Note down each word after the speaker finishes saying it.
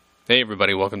Hey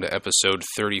everybody, welcome to episode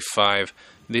 35.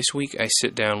 This week I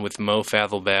sit down with Mo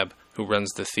Fathelbab, who runs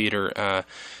the theater at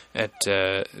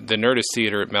the Nerdist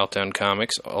Theater at Meltdown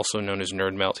Comics, also known as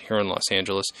Nerd Melt, here in Los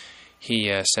Angeles.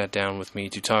 He sat down with me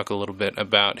to talk a little bit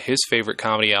about his favorite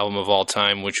comedy album of all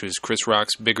time, which was Chris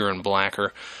Rock's Bigger and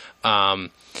Blacker.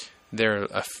 There are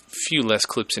a few less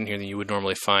clips in here than you would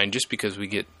normally find, just because we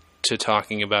get to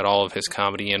talking about all of his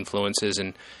comedy influences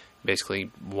and basically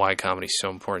why comedy is so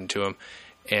important to him.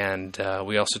 And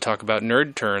we also talk about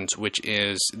Nerd Turns, which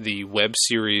is the web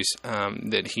series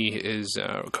that he is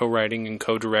co-writing and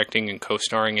co-directing and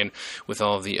co-starring in with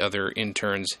all of the other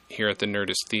interns here at the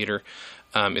Nerdist Theater.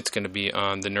 It's going to be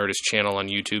on the Nerdist channel on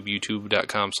YouTube,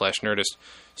 youtube.com/Nerdist,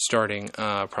 starting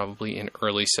probably in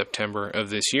early September of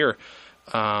this year.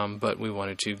 But we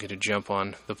wanted to get a jump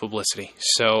on the publicity.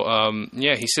 So,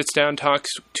 he sits down, talks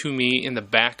to me in the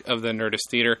back of the Nerdist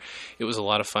Theater. It was a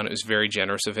lot of fun. It was very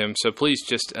generous of him. So please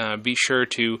just be sure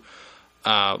to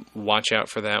watch out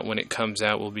for that when it comes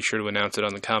out. We'll be sure to announce it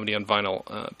on the Comedy on Vinyl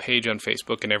page on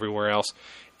Facebook and everywhere else.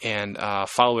 And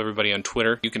follow everybody on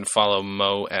Twitter. You can follow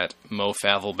Mo at Mo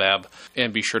Fathelbab.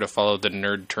 And be sure to follow the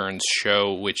Nerd Turns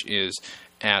Show, which is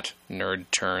at Nerd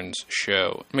Turns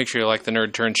Show. Make sure you like the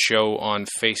Nerd Turns Show on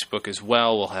Facebook as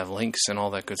well. We'll have links and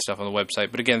all that good stuff on the website.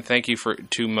 But again, thank you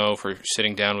to Mo for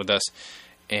sitting down with us.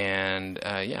 And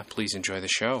please enjoy the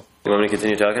show. You want me to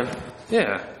continue talking?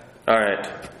 Yeah. All right.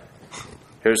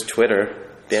 Here's Twitter.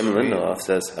 Damon Lindelof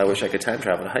says, I wish I could time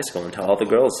travel to high school and tell all the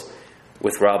girls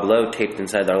with Rob Lowe taped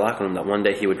inside their locker room that one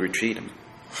day he would retweet him.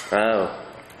 Oh,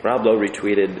 Rob Lowe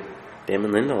retweeted Damon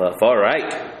Lindelof. All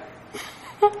right.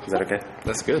 Is that okay?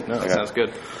 That's good. No, that sounds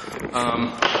good.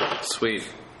 Sweet.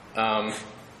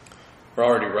 We're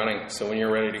already running, so when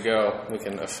you're ready to go, we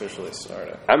can officially start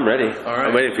it. I'm ready. All right.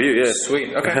 I'm waiting for you, yeah.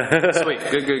 Sweet. Okay. Sweet.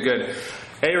 Good.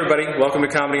 Hey, everybody. Welcome to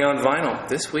Comedy on Vinyl.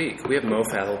 This week, we have Mo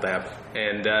Fathelbab.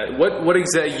 And what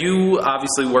exactly... You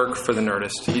obviously work for the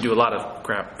Nerdist. You do a lot of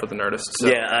crap for the Nerdist. So.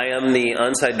 Yeah, I am the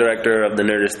on-site director of the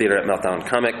Nerdist Theater at Meltdown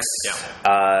Comics.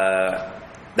 Yeah.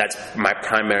 That's my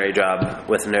primary job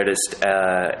with Nerdist,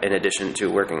 in addition to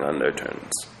working on Nerd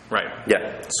Turns. Right.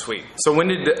 Yeah. Sweet. So when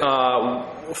did,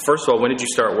 first of all, when did you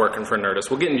start working for Nerdist?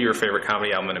 We'll get into your favorite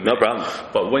comedy album in a minute. No problem.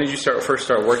 But when did you first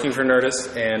start working for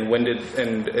Nerdist, and when did,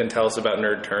 and tell us about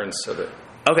Nerd Turns so that...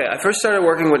 Okay, I first started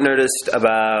working with Nerdist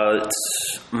about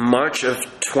March of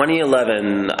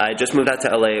 2011. I just moved out to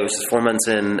LA. It was 4 months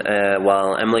in,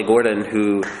 while Emily Gordon,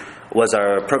 who was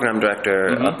our program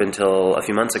director up until a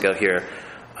few months ago here,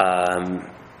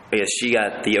 she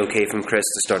got the okay from Chris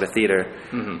to start a theater,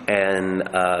 and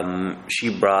she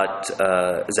brought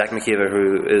Zach McKeever,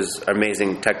 who is our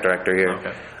amazing tech director here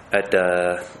at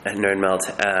Nerd Melt,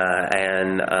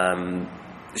 and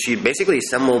she basically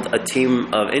assembled a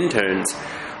team of interns,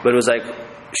 but it was like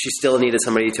she still needed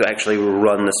somebody to actually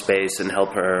run the space and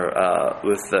help her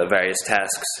with various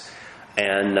tasks,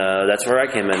 and that's where I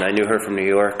came in. I knew her from New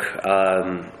York.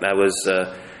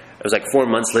 It was like 4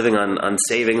 months living on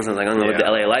savings. I was like, I'm going to live the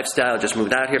LA lifestyle. Just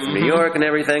moved out here from New York and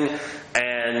everything.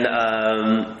 And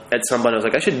at some point, I was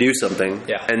like, I should do something.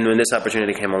 Yeah. And when this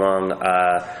opportunity came along,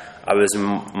 I was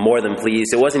more than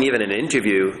pleased. It wasn't even an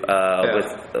interview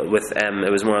with Em.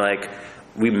 It was more like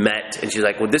we met, and she's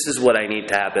like, well, this is what I need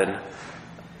to happen.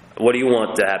 What do you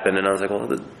want to happen? And I was like, well,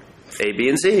 A, B,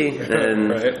 and C.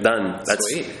 And done.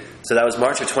 Sweet. So that was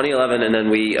March of 2011, and then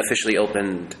we officially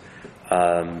opened...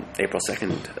 April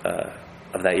 2nd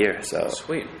of that year. So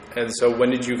sweet. And so when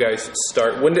did you guys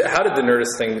start? How did the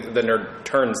Nerd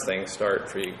Turns thing start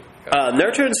for you?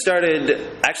 Nerd Turns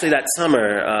started actually that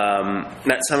summer.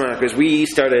 Because we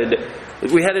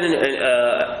had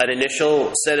an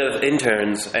initial set of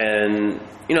interns, and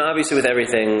obviously with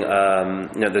everything,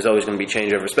 there's always going to be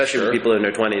changeover, especially with people in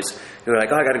their 20s who are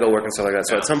like, oh, I got to go work and stuff like that.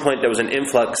 So at some point there was an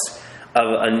influx of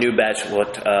a new batch,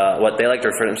 what they like to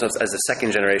refer to themselves as the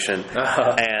second generation.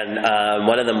 And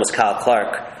one of them was Kyle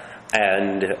Clark,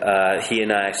 and he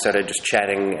and I started just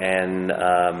chatting, and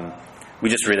we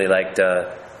just really liked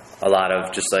a lot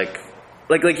of just like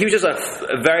he was just a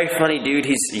very funny dude.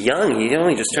 He's young. He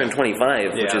only just turned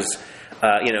 25, which is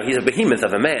he's a behemoth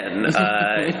of a man.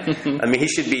 I mean, he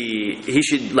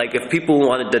should like, if people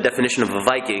wanted the definition of a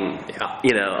Viking,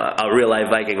 a real life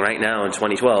Viking right now in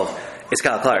 2012, it's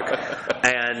Kyle Clark.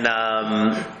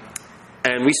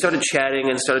 And we started chatting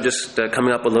and started just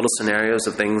coming up with little scenarios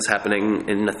of things happening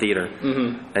in the theater.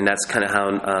 And that's kind of how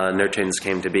Nerd Turns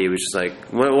came to be. We was just like,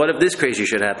 what if this crazy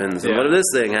shit happens? And what if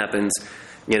this thing happens?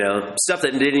 Stuff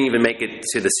that didn't even make it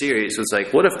to the series. So it's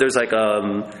like, what if there's like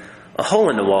a hole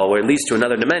in the wall where it leads to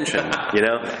another dimension? You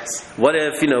know, what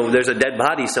if there's a dead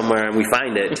body somewhere and we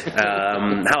find it?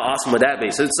 How awesome would that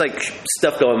be? So it's like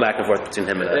stuff going back and forth between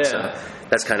him and us. So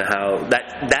that's kind of how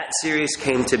that series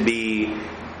came to be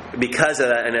because of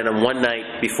that. And then one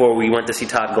night before we went to see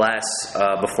Todd Glass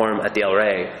perform at the El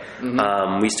Rey,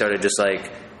 we started just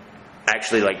like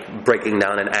actually like breaking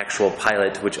down an actual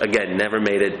pilot, which again never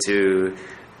made it to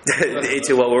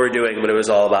into what we were doing, but it was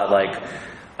all about like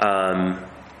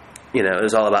it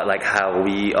was all about like how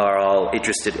we are all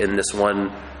interested in this one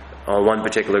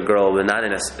particular girl, but not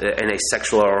in a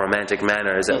sexual or romantic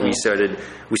manner. Is that we start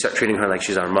treating her like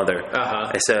she's our mother.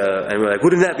 And we're like,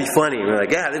 wouldn't that be funny? And we're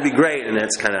like, yeah, that'd be great. And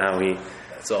that's kind of how we.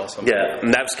 That's awesome. Yeah,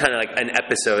 and that was kind of like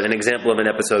an example of an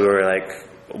episode where like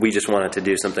we just wanted to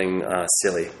do something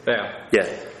silly. Yeah. Yeah,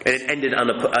 and it ended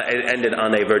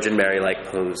on a Virgin Mary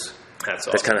like pose. That's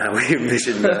awesome. That's kind of how we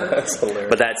envisioned that. That's hilarious.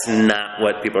 But that's not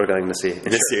what people are going to see in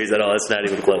this series at all. It's not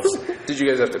even close. Did you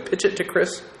guys have to pitch it to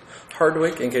Chris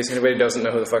Hardwick, in case anybody doesn't know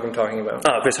who the fuck I'm talking about?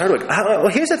 Oh, Chris Hardwick. Well,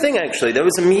 here's the thing, actually. There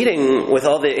was a meeting with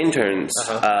all the interns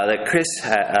that Chris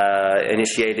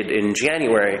initiated in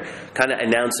January, kind of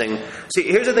announcing... See,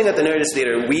 here's the thing at the Nerdist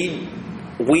Theater.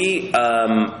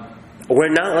 We're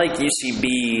not like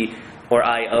UCB or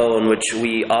IO, in which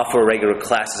we offer regular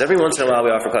classes. Every once in a while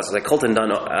we offer classes. Like Colton Dunn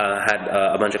had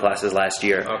a bunch of classes last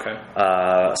year. Okay.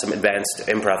 Some advanced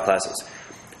improv classes.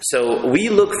 So we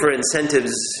look for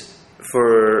incentives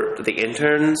for the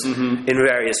interns in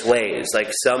various ways.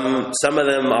 Like some of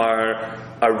them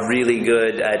are really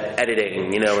good at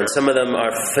editing, and some of them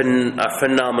are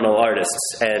phenomenal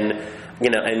artists, and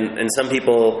and some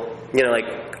people, like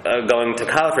going to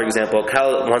Kyle, for example.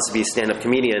 Kyle wants to be a stand-up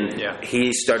comedian. Yeah.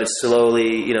 He started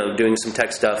slowly, doing some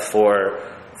tech stuff for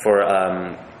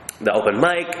the open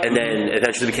mic, and then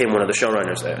eventually became one of the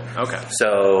showrunners there. Okay.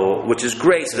 So, which is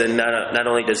great. So then not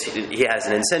only does he has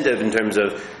an incentive in terms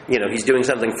of, he's doing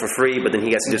something for free, but then he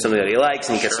gets to do something that he likes,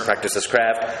 and he gets to practice his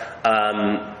craft.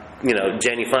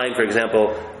 Jenny Fine, for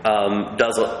example,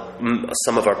 does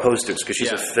some of our posters because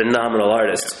she's a phenomenal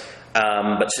artist.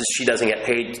 But since she doesn't get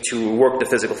paid to work the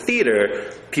physical theater,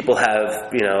 people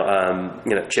have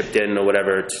chipped in or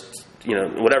whatever,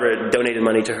 whatever, donated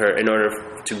money to her in order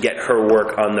to get her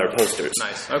work on their posters.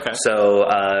 Nice. Okay. So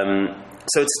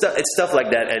it's stuff like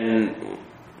that, and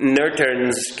Nerd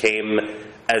Turns came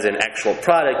as an actual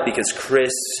product because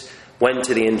Chris went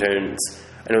to the interns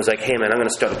and was like, "Hey man, I'm going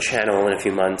to start a channel in a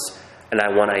few months, and I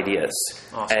want ideas."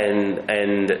 Awesome.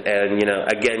 And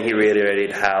again, he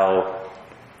reiterated how.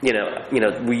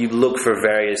 We look for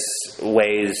various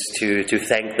ways to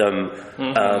thank them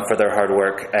for their hard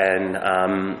work, and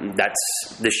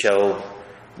that's the show.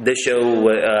 This show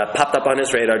popped up on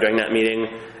his radar during that meeting,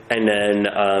 and then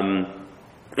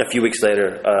a few weeks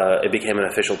later, it became an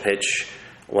official pitch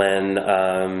when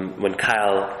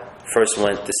Kyle first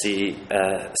went to see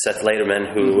Seth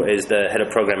Lederman, who is the head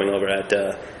of programming over at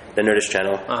the Nerdist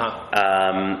channel,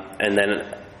 and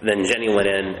then Jenny went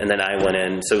in, and then I went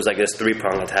in. So it was like this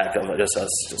three-pronged attack of just us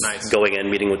going in,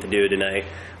 meeting with the dude, and I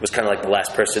was kind of like the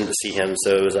last person to see him.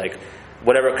 So it was like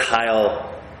whatever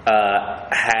Kyle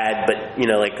had, but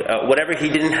whatever he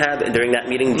didn't have during that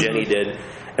meeting, Jenny did,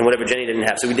 and whatever Jenny didn't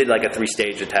have. So we did like a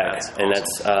three-stage attack, and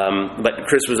that's. But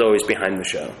Chris was always behind the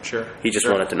show. Sure. He just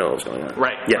wanted to know what was going on.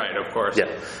 Right. Yeah. Right. Of course.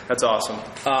 Yeah. That's awesome.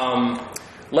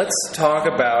 Let's talk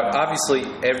about, obviously,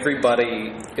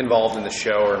 everybody involved in the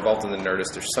show or involved in the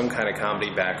Nerdist, there's some kind of comedy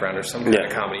background or some kind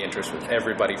of comedy interest with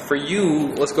everybody. For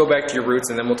you, let's go back to your roots,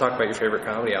 and then we'll talk about your favorite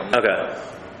comedy album. Okay.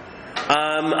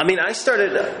 I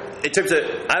started in terms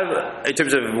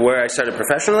of where I started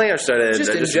professionally. I started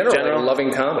just in general,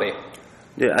 loving comedy.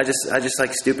 Yeah, I just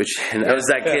like stupid shit. I was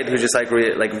that kid who just like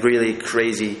really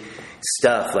crazy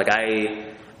stuff. Like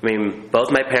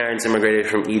both my parents immigrated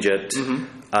from Egypt,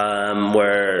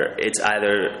 where it's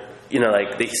either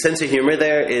the sense of humor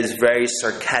there is very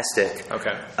sarcastic.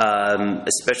 Okay.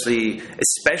 Especially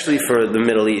for the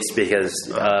Middle East, because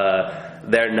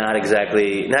they're not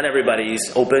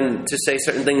everybody's open to say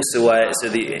certain things. So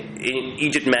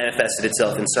Egypt manifested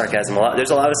itself in sarcasm a lot.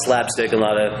 There's a lot of slapstick, and a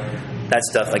lot of that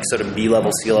stuff, like sort of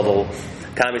B-level, C-level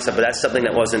comedy stuff. But that's something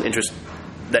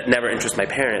that never interested my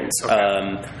parents.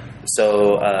 Okay.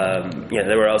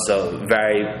 They were also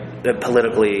very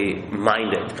politically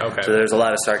minded. Okay. So there's a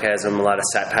lot of sarcasm, a lot of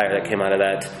satire that came out of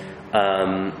that.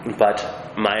 But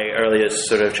my earliest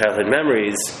sort of childhood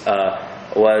memories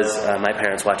was my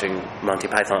parents watching Monty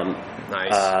Python.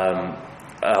 Nice.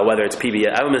 whether it's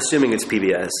PBS. I'm assuming it's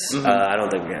PBS. I don't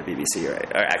think we had BBC or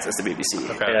access to BBC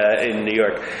in New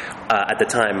York at the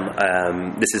time.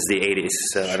 This is the 80s,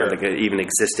 so I don't think it even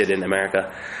existed in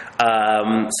America.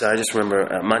 So I just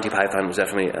remember Monty Python was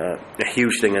definitely a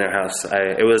huge thing in our house.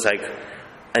 It was like,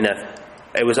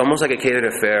 it was almost like a catered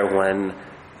affair when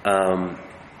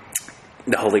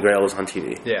the Holy Grail was on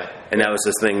TV. Yeah. And that was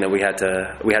this thing that we had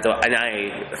to, and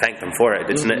I thank them for it.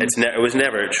 It was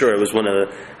never, sure, it was one of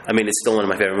the, I mean, it's still one of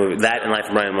my favorite movies. That and Life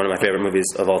of Brian, one of my favorite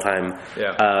movies of all time.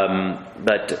 Yeah.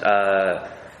 But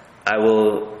I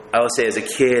will say as a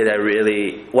kid,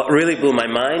 what really blew my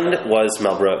mind was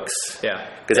Mel Brooks. Yeah.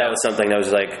 Because that was something that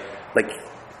was like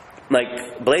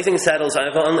Blazing Saddles.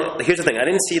 Here's the thing: I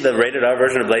didn't see the rated R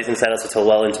version of Blazing Saddles until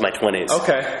well into my 20s.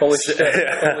 Okay, holy shit!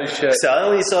 Holy shit! So I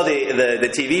only saw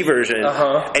the TV version,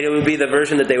 and it would be the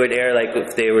version that they would air like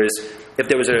if there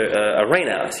was a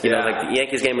rainout. You know, like the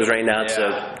Yankees game was rained out, so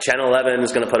Channel 11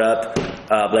 is going to put up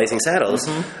Blazing Saddles,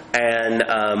 and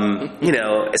you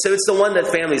know, so it's the one that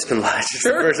families can watch. It's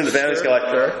the version that families can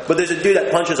watch. But there's a dude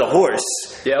that punches a horse,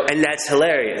 and that's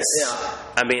hilarious. Yeah.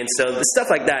 I mean, so stuff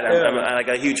like that. I'm like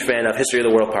a huge fan of History of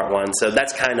the World Part 1. So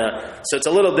that's so it's a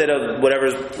little bit of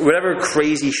whatever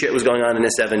crazy shit was going on in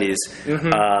the 70s.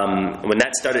 When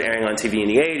that started airing on TV in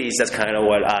the 80s, that's kind of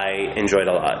what I enjoyed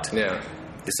a lot. Yeah.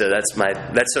 So that's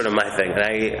sort of my thing,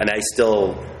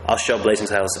 I'll show Blazing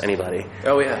Saddles to anybody.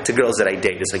 Oh yeah, to girls that I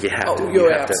date. It's like you have to. You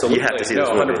have to see this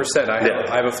movie. 100%.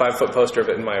 I have a 5-foot poster of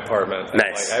it in my apartment.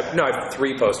 Nice. I have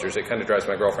 3 posters. It kind of drives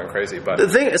my girlfriend crazy. But the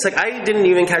thing, it's like I didn't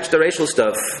even catch the racial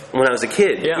stuff when I was a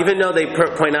kid. Yeah. Even though they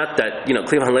point out that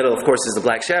Cleavon Little, of course, is the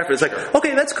black sheriff. It's like,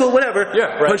 okay, that's cool, whatever.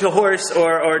 Yeah, right. Punch a horse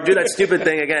or do that stupid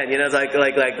thing again. It's like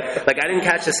I didn't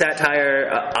catch the satire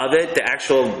of it, the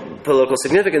actual political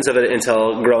significance of it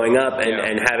until growing up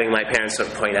and having my parents sort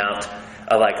of point out.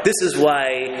 Like this is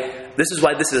why this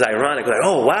is ironic. Like,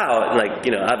 oh wow, like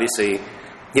obviously,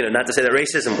 not to say that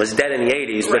racism was dead in the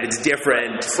 80s, but it's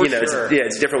different.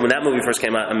 It's different when that movie first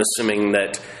came out. I'm assuming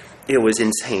that it was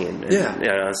insane. And,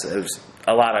 it was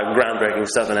a lot of groundbreaking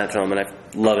stuff in that film, and I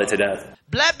love it to death.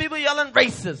 Black people yelling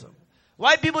racism,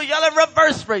 white people yelling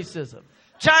reverse racism,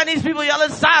 Chinese people yelling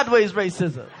sideways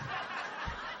racism.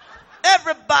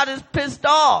 Everybody's pissed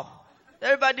off.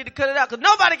 Everybody need to cut it out, because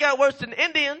nobody got worse than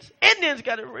Indians. Indians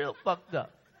got it real fucked up.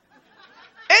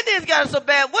 Indians got it so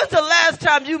bad. When's the last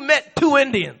time you met 2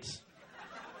 Indians?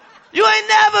 You ain't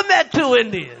never met 2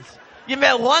 Indians. You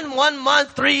met one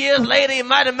month, 3 years later, you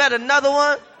might have met another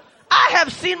one. I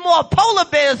have seen more polar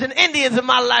bears than Indians in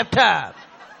my lifetime.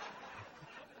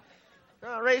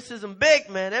 Now, racism big,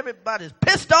 man. Everybody's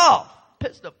pissed off.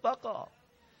 Pissed the fuck off.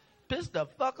 Pissed the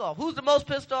fuck off. Who's the most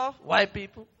pissed off? White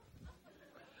people.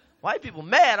 White people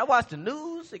mad. I watched the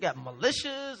news. They got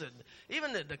militias, and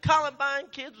even the Columbine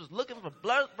kids was looking for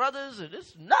brothers, and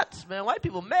it's nuts, man. White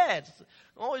people mad.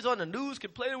 Always on the news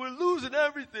complaining, we're losing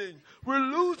everything. We're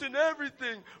losing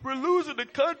everything. We're losing the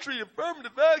country.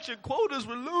 Affirmative action quotas.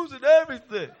 We're losing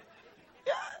everything.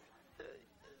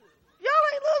 Y'all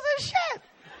ain't losing shit.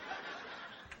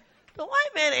 The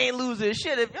white man ain't losing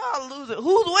shit. If y'all losing,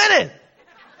 who's winning?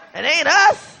 It ain't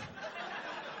us.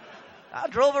 I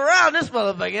drove around this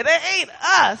motherfucker. It ain't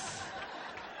us.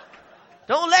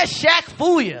 Don't let Shaq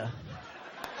fool you.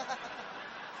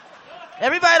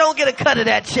 Everybody don't get a cut of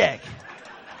that check.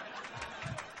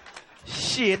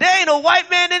 Shit, there ain't a white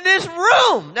man in this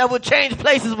room that would change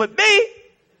places with me.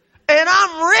 And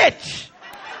I'm rich.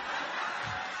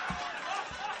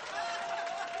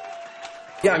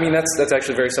 Yeah, I mean, that's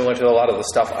actually very similar to a lot of the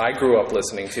stuff I grew up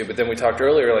listening to. But then we talked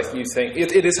earlier, like you think,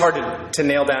 it is hard to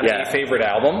nail down a favorite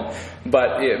album,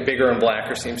 but Bigger and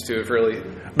Blacker seems to have really...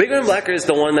 Bigger and Blacker is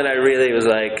the one that I really was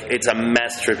like, it's a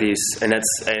masterpiece,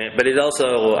 but it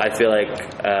also, I feel like,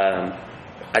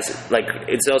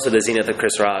 it's also the zenith of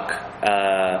Chris Rock,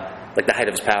 like the height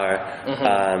of his power.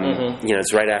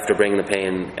 It's right after Bring the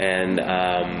Pain, and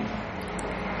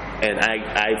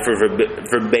I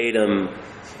verbatim...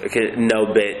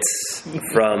 no bits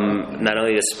from not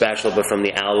only the special but from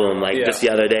the album. Just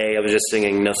the other day, I was just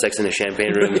singing "No Sex in the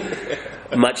Champagne Room,"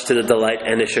 much to the delight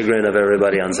and the chagrin of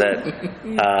everybody on set.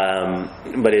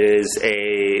 But it is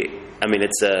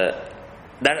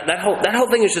that whole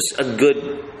thing is just a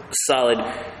good, solid.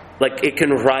 Like it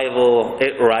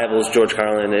rivals George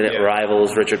Carlin, and it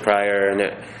rivals Richard Pryor, and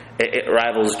it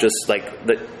rivals just like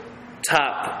the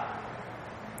top.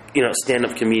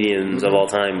 Stand-up comedians of all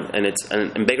time, and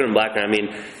Bigger and Blacker. I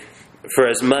mean, for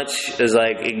as much as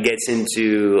like it gets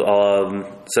into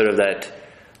sort of the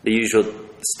usual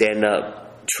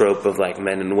stand-up trope of like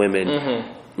men and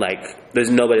women. Like, there's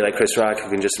nobody like Chris Rock who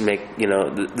can just make, you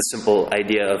know, the simple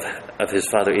idea of his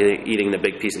father eating the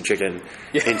big piece of chicken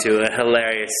into a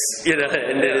hilarious, you know,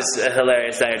 and there's a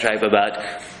hilarious diatribe about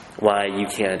why you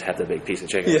can't have the big piece of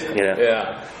chicken. You know?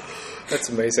 Yeah, that's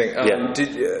amazing.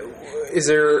 Is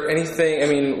there anything? I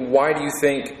mean, why do you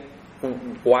think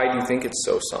it's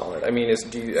so solid? I mean,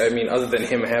 other than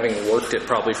him having worked it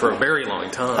probably for a very long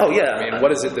time. Oh yeah. I mean,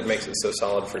 what is it that makes it so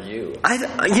solid for you?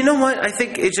 You know what? I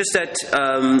think it's just that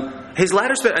his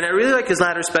latter and I really like his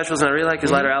latter specials and I really like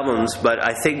his latter albums. But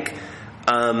I think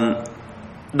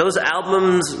those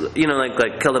albums, you know, like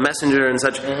Kill the Messenger and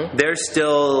such, they're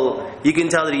still. You can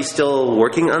tell that he's still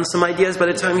working on some ideas by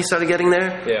the time he started getting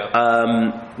there. Yeah.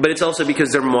 But it's also because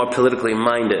they're more politically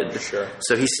minded. Sure.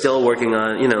 So he's still working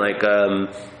on, you know, like.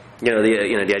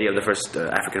 The idea of the first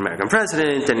African American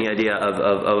president, and the idea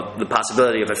of the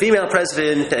possibility of a female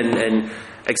president, and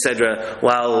etc.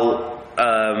 While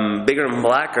Bigger and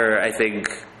Blacker, I think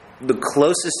the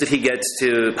closest that he gets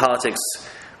to politics,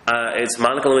 it's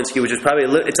Monica Lewinsky, which is probably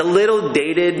it's a little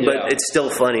dated, but it's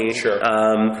still funny. Sure.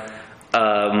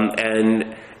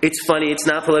 And it's funny. It's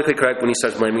not politically correct when he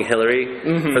starts blaming Hillary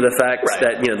for the fact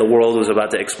that, you know, the world was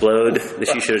about to explode. That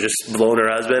she should have just blown her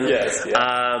husband. Yes. Yeah.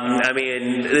 I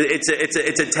mean, it's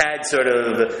a tad sort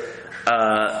of.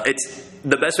 It's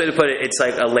the best way to put it. It's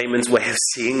like a layman's way of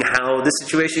seeing how the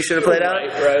situation should have played out.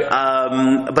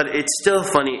 Right. But it's still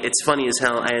funny. It's funny as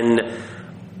hell,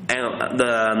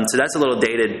 so that's a little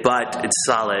dated, but it's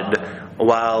solid.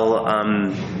 While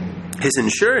his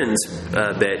insurance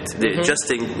bit,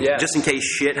 just in case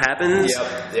shit happens,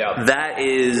 that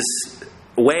is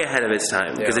way ahead of its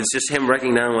time, because it's just him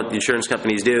breaking down what the insurance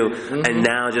companies do, and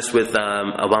now just with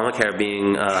Obamacare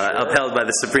being upheld by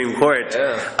the Supreme Court,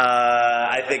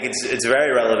 I think it's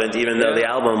very relevant, even though the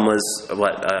album was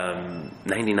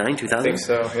 99, 2000? I think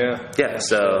so, yeah.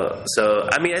 So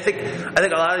I mean, I think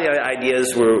a lot of the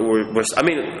ideas were I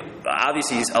mean,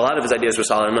 obviously a lot of his ideas were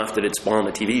solid enough that it spawned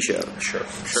a TV show. Sure.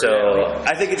 So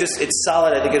I think it's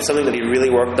solid. I think it's something that he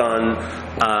really worked on,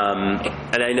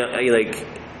 and I know, like,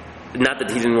 not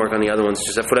that he didn't work on the other ones,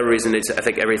 just for whatever reason, I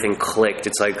think everything clicked.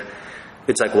 It's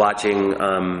like watching.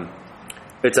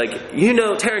 It's like, you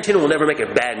know, Tarantino will never make a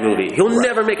bad movie. He'll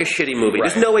never make a shitty movie.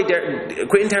 There's no way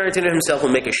Quentin Tarantino himself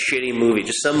will make a shitty movie.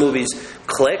 Just some movies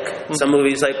click. Some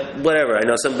movies, like, whatever. I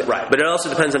know some, but it also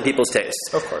depends on people's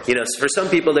tastes. Of course. You know, for some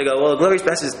people they go, well, Glorious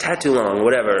Bastards is a tad too long,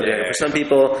 whatever. For some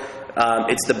people,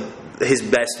 it's his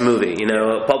best movie. You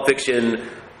know, Pulp Fiction,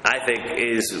 I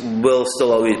think, will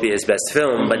still always be his best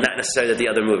film, but not necessarily that the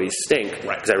other movies stink.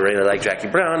 Right. Because I really like Jackie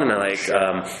Brown, and I like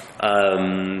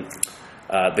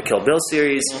the Kill Bill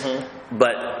series,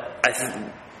 but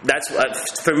that's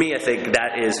for me. I think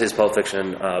that is his Pulp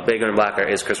Fiction. Bigger and Blacker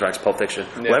is Chris Rock's Pulp Fiction.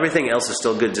 Well, everything else is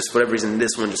still good. Just for whatever reason,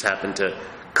 this one just happened to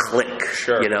click.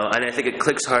 Sure. You know, and I think it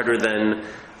clicks harder than,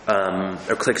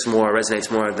 or clicks more,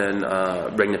 resonates more than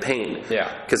Bring the Pain.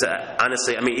 Yeah. Because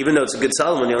honestly, I mean, even though it's a good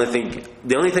solid one,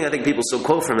 the only thing I think people still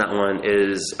quote from that one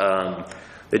is.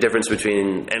 The difference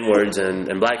between N-words and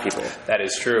black people. That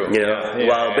is true. You know,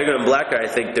 while Bigger and Blacker, I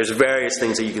think there's various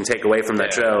things that you can take away from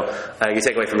that show. You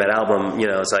take away from that album. You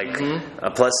know, it's like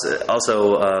plus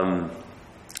also.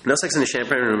 No Sex in the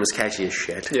Champagne Room is catchy as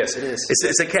shit. Yes, it is.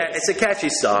 It's a catchy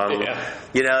song. Yeah.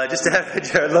 You know, just to have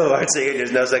Jared Lovatt singing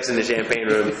 "There's No Sex in the Champagne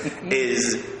Room"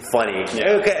 is funny.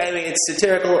 Yeah. Okay, I mean, it's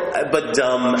satirical but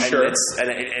dumb, and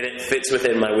it fits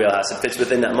within my wheelhouse. It fits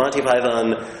within that Monty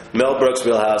Python, Mel Brooks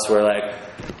wheelhouse, where like.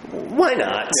 Why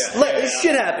not?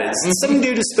 Shit happens. Some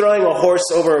dude is throwing a horse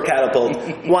over a catapult.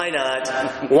 Why not?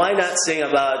 Why not sing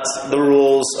about the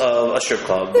rules of a strip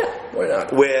club? Yeah, why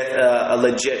not? With a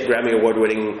legit Grammy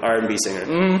Award-winning R&B singer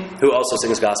who also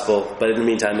sings gospel, but in the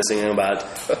meantime is singing about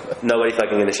nobody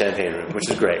fucking in the champagne room, which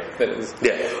is great. That is.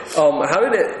 Yeah. How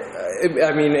did it?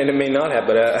 I mean, and it may not have,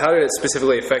 but how did it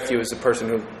specifically affect you as a person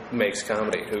who makes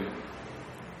comedy?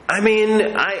 I mean,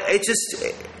 here's the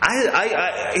thing.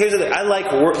 I like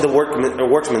the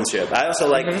workmanship. I also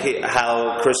like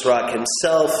how Chris Rock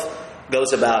himself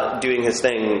goes about doing his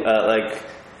thing.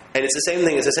 And it's the same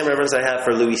thing. It's the same reference I have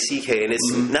for Louis C.K. And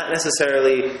it's not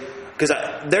necessarily because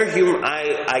their humor.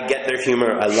 I get their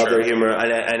humor. I love their humor,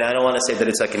 and I don't want to say that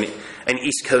it's like an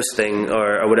East Coast thing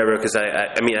or whatever. Because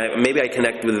maybe I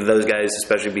connect with those guys,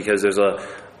 especially because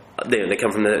they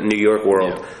come from the New York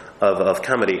world. Yeah. Of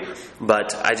comedy, but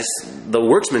the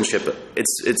workmanship.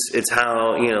 It's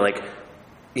how I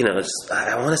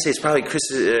want to say it's probably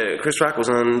Chris Rock was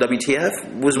on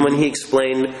WTF was when he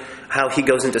explained how he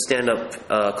goes into stand-up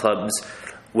clubs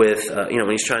with when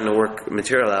he's trying to work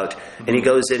material out, and he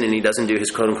goes in and he doesn't do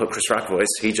his quote unquote Chris Rock voice.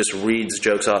 He just reads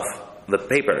jokes off the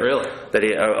paper. Really? That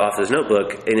off his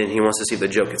notebook, and then he wants to see if the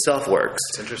joke itself works.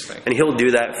 It's interesting. And he'll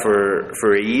do that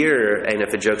for a year, and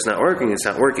if a joke's not working, it's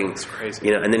not working. It's crazy.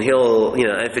 You know, and then he'll, you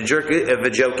know, if a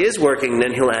joke is working,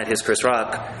 then he'll add his Chris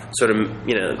Rock sort of,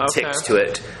 you know, ticks to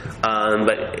it.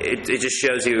 But it just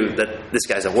shows you that this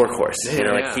guy's a workhorse. Yeah, you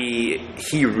know, like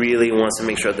he really wants to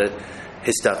make sure that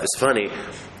his stuff is funny.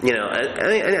 You know,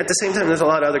 and at the same time, there's a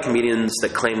lot of other comedians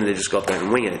that claim they just go up there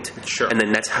and wing it. Sure. And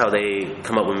then that's how they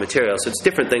come up with material. So it's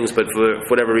different things, but for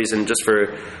whatever reason, in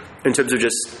terms of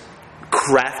just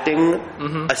crafting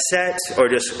a set or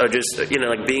just you know,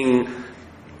 like being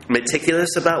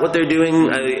meticulous about what they're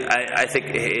doing, I think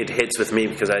it hits with me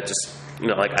because I just, you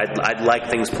know, like I'd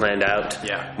like things planned out.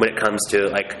 Yeah. When it comes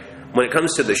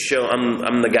to the show,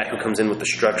 I'm the guy who comes in with the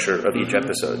structure of each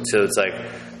episode. So it's like,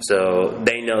 so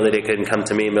they know that they can come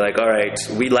to me and be like, all right,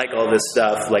 we like all this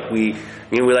stuff. Like we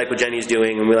like what Jenny's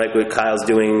doing, and we like what Kyle's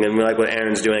doing, and we like what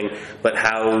Aaron's doing. But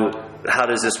how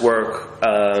does this work?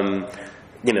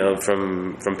 You know,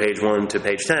 from page 1 to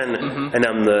page 10, and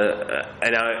and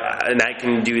I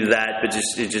can do that, but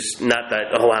just not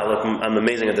that. Oh wow, look, I'm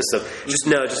amazing at this stuff. Just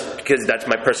because that's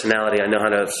my personality. I know how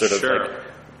to sort of like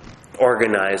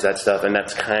organize that stuff, and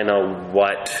that's kind of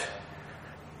what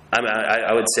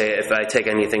I would say. If I take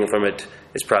anything from it,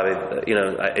 it's probably, you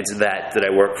know, it's that I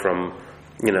work from,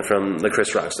 you know, from the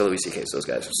Chris Rocks, the Louis C.K.'s, those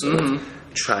guys sort of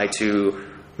try to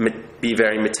be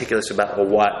very meticulous about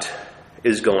what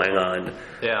is going on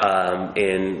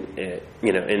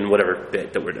in whatever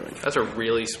bit that we're doing. That's a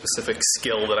really specific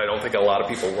skill that I don't think a lot of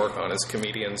people work on as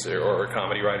comedians or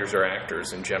comedy writers or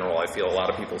actors in general. I feel a lot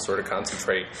of people sort of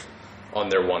concentrate on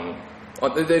their one.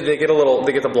 They get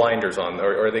the blinders on,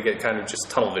 or they get kind of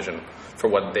just tunnel vision for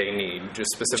what they need,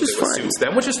 just specifically what suits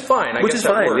them, which is fine. I guess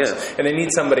that works. Yeah. And they need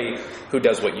somebody who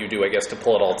does what you do, I guess, to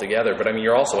pull it all together. But I mean,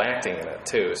 you're also acting in it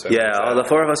too. So yeah, the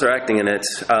four of us are acting in it.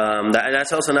 And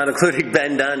that's also not including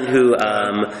Ben Dunn,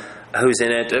 who's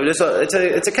in it.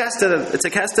 It's a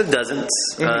cast of dozens,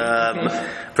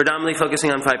 predominantly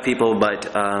focusing on 5 people. But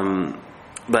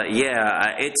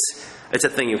yeah, it's a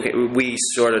thing. We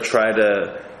sort of try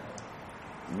to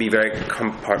be very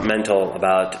compartmental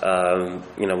about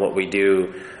you know, what we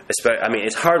do. I mean,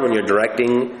 it's hard when you're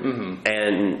directing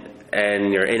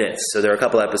and you're in it. So there are a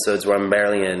couple episodes where I'm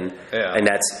barely in, and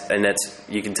that's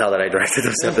you can tell that I directed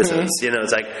those episodes. You know,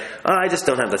 it's like, oh, I just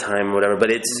don't have the time or whatever.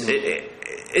 But it's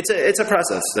a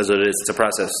process. That's what it is. It's a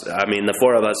process. I mean, the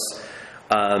 4 of us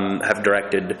have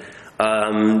directed.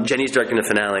 Jenny's directing the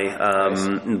finale,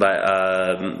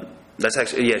 but that's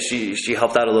actually, yeah, she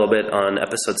helped out a little bit on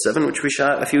episode 7, which we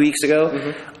shot a few weeks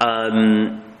ago.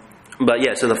 But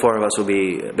yeah, so the 4 of us will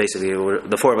be basically,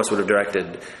 the 4 of us would have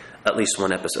directed at least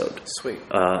 1 episode. Sweet.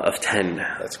 Of 10.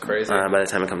 That's crazy. By the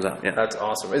time it comes out, yeah. That's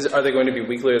awesome. Are they going to be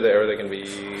weekly, or are they going to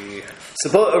be...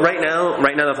 Right now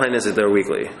the plan is that they're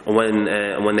weekly. When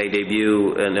they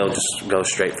debut, and they'll just go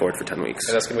straight forward for 10 weeks.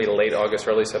 And that's going to be late August,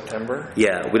 early September?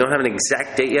 Yeah, we don't have an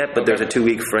exact date yet, but there's a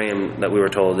 2-week frame that we were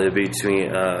told it'd be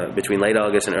between late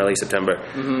August and early September,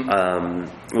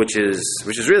 which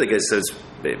is really good. So it's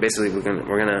basically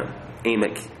we're gonna aim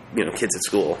at, you know, kids at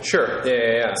school. Sure.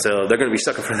 Yeah. So they're going to be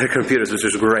stuck in front of their computers, which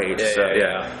is great.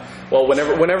 Yeah. Well,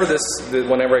 whenever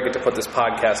I get to put this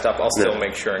podcast up, I'll still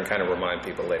make sure and kind of remind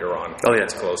people later on. Oh yeah,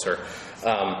 it's closer.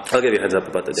 I'll give you a heads up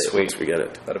about the date once we get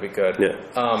it. That'll be good. Yeah.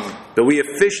 But we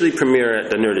officially premiere at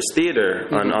the Nerdist Theater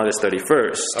on August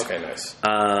 31st. Okay, nice.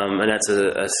 And that's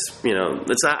you know,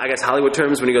 it's not, I guess, Hollywood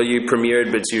terms when you go you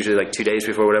premiered, but it's usually like 2 days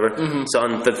before, whatever. So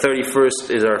on the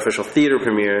 31st is our official theater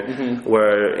premiere,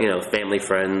 where, you know, family,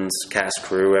 friends, cast,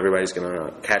 crew, everybody's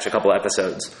gonna catch a couple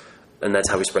episodes, and that's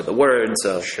how we spread the word.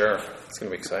 So sure, it's gonna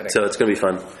be exciting. So it's gonna be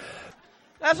fun.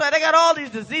 That's right, they got all these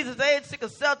diseases: AIDS, sickle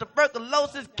cell,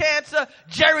 tuberculosis, cancer.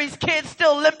 Jerry's kids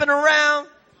still limping around.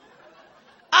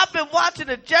 I've been watching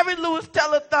the Jerry Lewis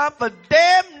telethon for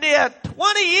damn near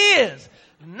 20 years.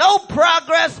 No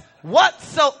progress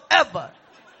whatsoever.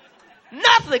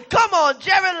 Nothing. Come on,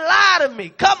 Jerry, lie to me.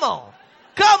 Come on.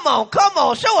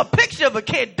 Show a picture of a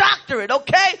kid. Doctor it,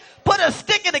 okay? Put a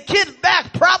stick in the kid's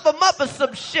back. Prop him up or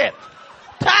some shit.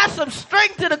 Tie some string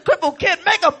to the crippled kid.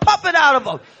 Make a puppet out of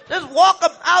him. Just walk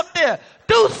him out there.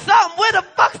 Do something. Where the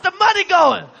fuck's the money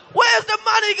going? Where's the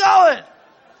money going?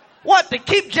 What, to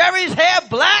keep Jerry's hair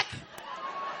black?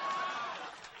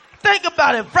 Think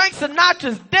about it. Frank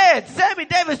Sinatra's dead. Sammy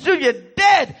Davis Jr.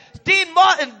 dead. Dean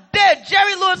Martin dead.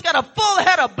 Jerry Lewis got a full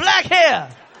head of black hair.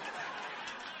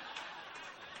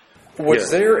 Were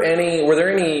there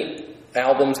any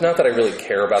albums, not that I really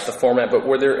care about the format, but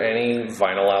were there any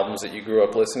vinyl albums that you grew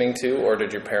up listening to, or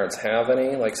did your parents have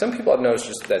any? Like, some people I've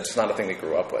noticed that's not a thing they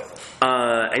grew up with.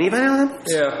 Any vinyl albums?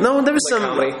 Yeah. No, there was like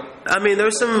some... comedy? I mean, there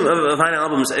was some vinyl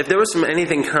albums. If there was some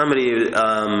anything comedy,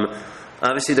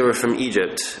 obviously they were from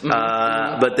Egypt.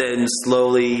 But then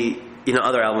slowly...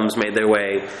 other albums made their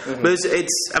way. But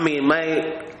it's I mean,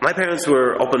 my parents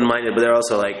were open-minded, but they're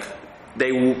also like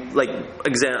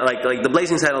the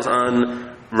Blazing Saddles on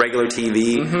regular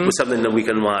TV was something that we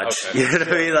couldn't watch. Okay. You know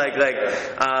what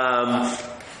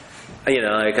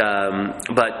I mean?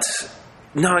 But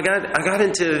no, I got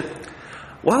into.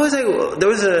 What was I? There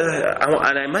was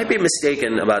and I might be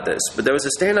mistaken about this, but there was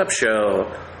a stand-up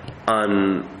show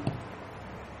on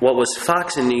what was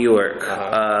Fox in New York,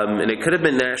 and it could have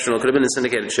been national, it could have been a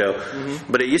syndicated show,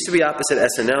 but it used to be opposite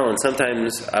SNL, and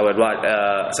sometimes I would watch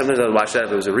that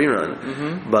if it was a rerun.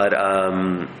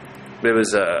 But it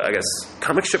was, I guess,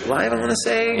 Comic Strip Live, I want to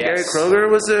say. Yes. Gary Kroger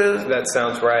was That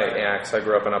sounds right, yeah, because I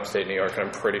grew up in upstate New York, and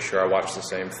I'm pretty sure I watched the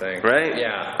same thing. Right?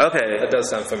 Yeah. Okay. That does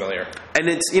sound familiar. And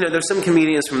it's, there's some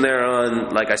comedians from there on,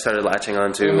 like, I started latching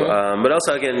onto. But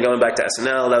also, again, going back to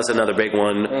SNL, that was another big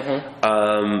one.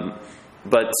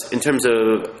 But in terms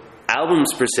of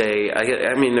albums per se,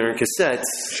 I mean, there are cassettes.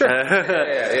 Sure.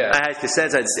 Yeah. I had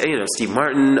cassettes. I had, Steve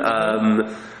Martin.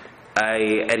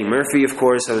 Eddie Murphy, of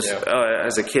course. I was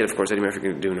as a kid, of course. Eddie Murphy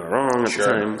couldn't do no wrong at the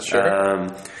time. Sure.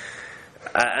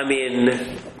 I mean,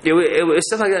 it was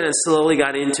stuff like that, and slowly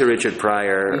got into Richard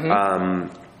Pryor,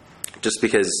 just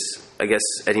because I guess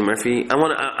Eddie Murphy. I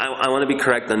want to be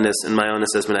correct on this in my own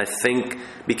assessment. I think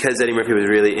because Eddie Murphy was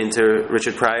really into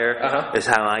Richard Pryor is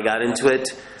how I got into it.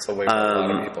 So way more than a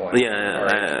lot of people.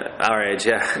 Our age,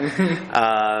 yeah.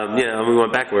 We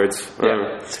went backwards.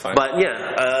 Yeah, it's fine. But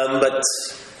but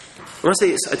I want to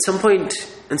say at some point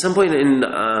in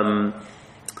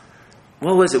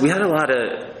what was it? We had a lot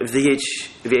of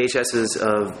VHSs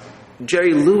of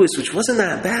Jerry Lewis, which wasn't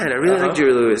that bad. I really like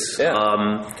Jerry Lewis. Yeah.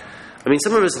 I mean,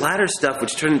 some of his latter stuff,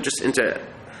 which turned just into...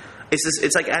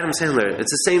 It's like Adam Sandler.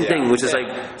 It's the same thing, which is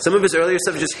like... Some of his earlier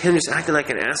stuff is just him just acting like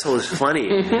an asshole is funny.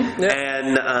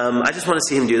 And I just want to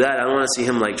see him do that. I don't want to see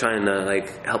him, like, trying to,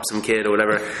 like, help some kid or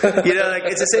whatever.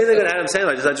 It's the same thing with Adam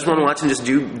Sandler. I just want to watch him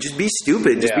just be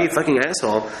stupid. Just be a fucking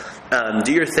asshole.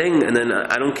 Do your thing, and then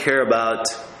I don't care about...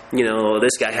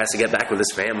 this guy has to get back with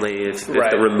his family if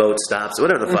the remote stops, or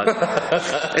whatever the fuck.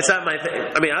 It's not my thing.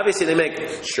 I mean, obviously they make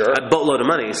a boatload of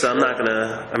money, so I'm not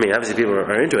gonna. I mean, obviously people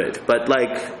are into it,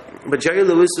 but Jerry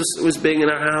Lewis was big in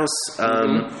our house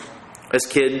as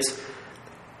kids.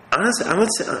 Honestly, I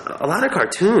would say a lot of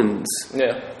cartoons.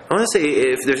 Yeah, I want to say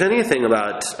if there's anything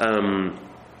about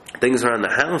things around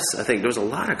the house, I think there was a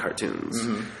lot of cartoons,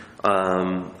 a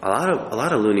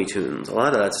lot of Looney Tunes, a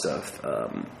lot of that stuff.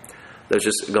 That was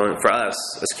just going for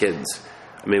us as kids.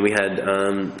 I mean, we had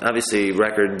obviously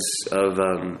records of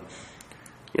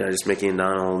just Mickey and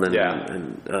Donald and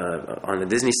on the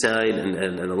Disney side,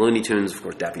 and the Looney Tunes, of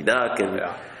course, Daffy Duck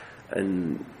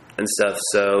and stuff.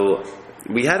 So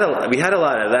we had a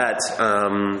lot of that,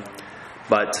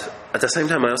 but at the same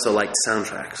time, I also liked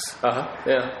soundtracks.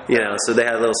 So they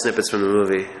had little snippets from the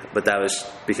movie, but that was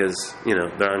because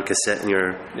they're on cassette and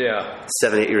you're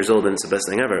 7-8 years old and it's the best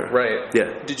thing ever. Right.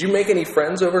 Yeah. Did you make any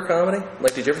friends over comedy?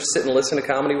 Like, did you ever sit and listen to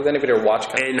comedy with anybody or watch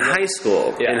comedy? In high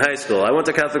school, I went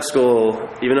to Catholic school.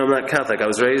 Even though I'm not Catholic, I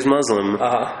was raised Muslim.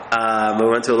 We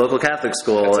went to a local Catholic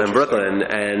school in Brooklyn,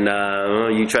 and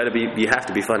you have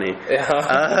to be funny.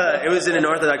 It was in an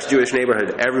Orthodox Jewish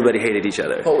neighborhood. Everybody hated each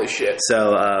other. Holy shit.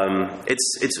 So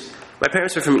it's. My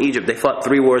parents were from Egypt. They fought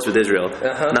 3 wars with Israel.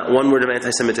 Not one word of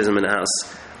anti-Semitism in the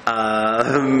house.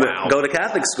 Go to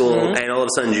Catholic school, and all of a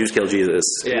sudden Jews kill Jesus.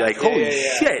 You're like, holy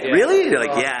shit, really? You're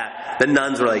like, yeah. The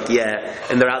nuns were like, yeah.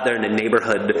 And they're out there in the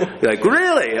neighborhood. You're like,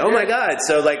 really? Oh my God.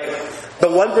 So, like, the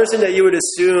one person that you would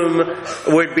assume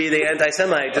would be the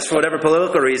anti-Semite, just for whatever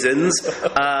political reasons,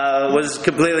 was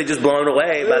completely just blown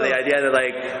away by the idea that,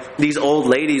 like, these old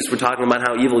ladies were talking about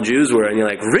how evil Jews were. And you're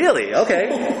like, really? Okay.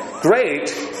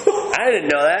 Great. I didn't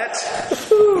know that.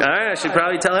 All right, I should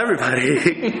probably tell everybody.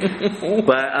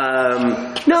 But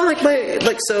no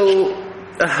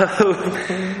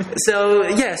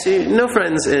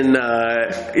friends in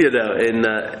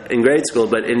in grade school,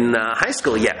 but in high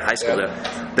school, high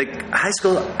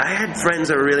school. I had friends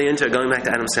that were really into going back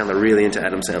to Adam Sandler, really into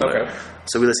Adam Sandler. Okay.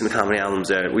 So we listened to comedy albums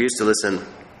there. We used to listen.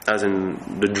 I was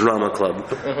in the drama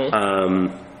club.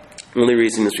 Only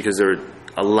reason is because there were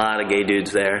a lot of gay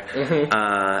dudes there,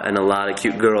 and a lot of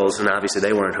cute girls, and obviously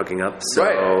they weren't hooking up,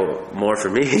 so more for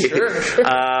me. Sure.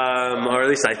 Or at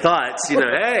least I thought,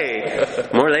 hey,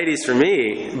 more ladies for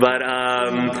me. But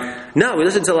no, we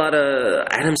listened to a lot of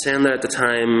Adam Sandler at the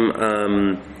time,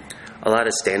 a lot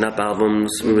of stand-up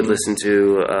albums we would listen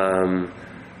to,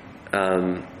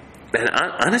 and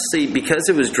honestly, because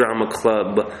it was drama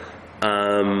club,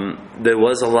 there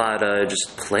was a lot of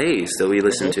just plays that we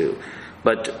listened to.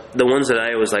 But the ones that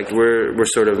I was like were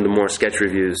sort of the more sketch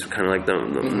reviews, kind of like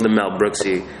the Mel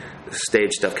Brooksy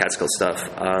stage stuff, Catskill stuff.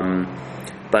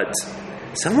 But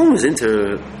someone was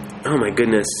into, oh my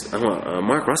goodess,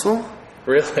 Mark Russell.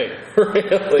 Really?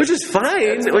 Which is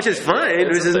fine. Which is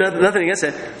nothing against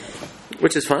it.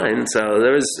 Which is fine. So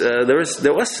there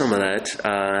was some of that.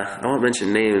 I won't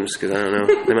mention names because I don't know.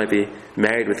 They might be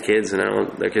married with kids, and I don't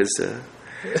want their kids to.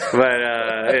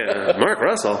 But Mark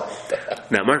Russell.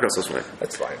 No, Mark Russell's fine.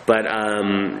 That's fine. But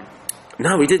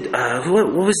no, we did.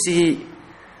 What was the?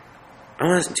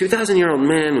 2,000-Year-Old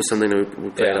Man was something that we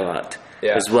played a lot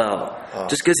as well.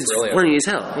 Just because it's funny as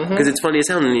hell. Because it's funny as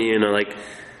hell, and like.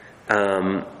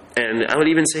 And I would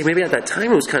even say maybe at that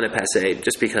time it was kind of passé,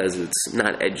 just because it's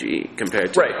not edgy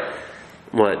compared to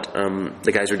what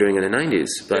the guys were doing in the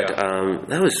 90s. But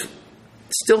that was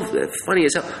still funny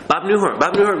as hell. Bob Newhart.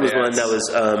 Bob Newhart was one that was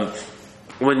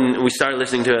when we started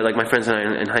listening to it. Like my friends and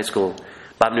I in high school,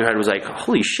 Bob Newhart was like,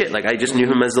 "Holy shit!" Like I just knew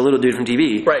him as the little dude from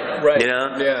TV. Right. You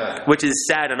know? Yeah. Which is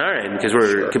sad on our end because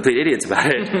we're complete idiots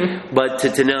about it. But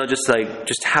to know just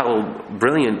how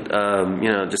brilliant,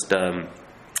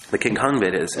 the King Kong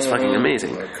bit is fucking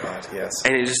amazing. Oh my God, yes.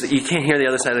 And it just, you can't hear the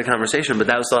other side of the conversation, but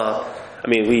that was all. I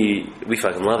mean, we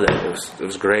fucking loved it. It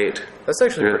was great. That's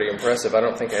actually pretty impressive. I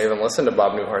don't think I even listened to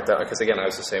Bob Newhart that, because again, I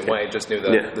was the same way. I just knew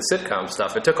the sitcom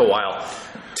stuff. It took a while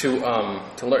to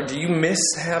learn. Do you miss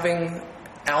having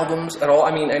albums at all?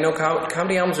 I mean, I know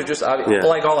comedy albums are just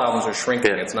like all albums are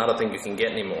shrinking. It's not a thing you can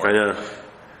get anymore. I know.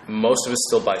 Most of us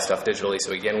still buy stuff digitally,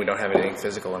 so again, we don't have anything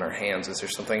physical in our hands. Is there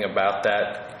something about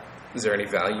that? Is there any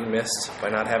value missed by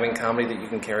not having comedy that you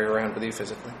can carry around with you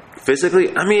physically?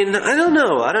 Physically? I mean, I don't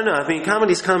know. I mean,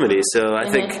 comedy's comedy, so I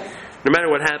think no matter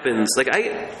what happens, like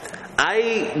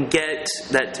I get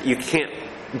that you can't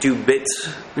do bits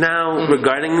now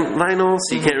regarding vinyl,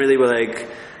 so you can't really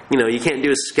you can't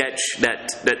do a sketch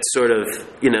that sort of,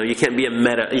 you can't be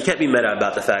meta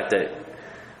about the fact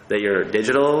that you're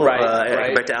digital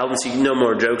compared to albums, so you know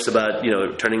more jokes about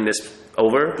turning this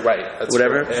over, that's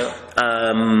whatever. True, yeah.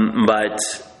 But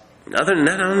other than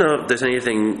that, I don't know if there's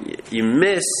anything you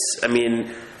miss. I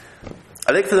mean,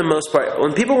 I think for the most part,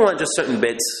 when people want just certain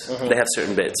bits, they have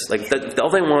certain bits. Like all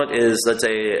they want is, let's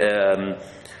say,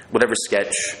 whatever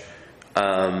sketch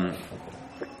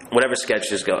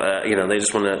is they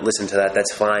just want to listen to that.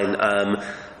 That's fine.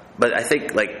 But I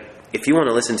think if you want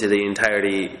to listen to the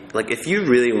entirety, if you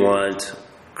really want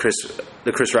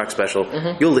the Chris Rock special,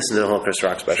 you'll listen to the whole Chris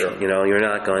Rock special. Sure. You're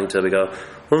not going to go,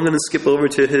 I'm going to skip over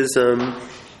to his,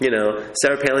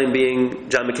 Sarah Palin being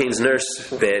John McCain's nurse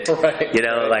bit. I'm not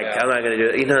going to do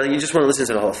it. You just want to listen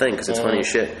to the whole thing because it's funny as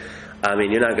shit. I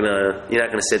mean, you're not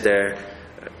gonna sit there.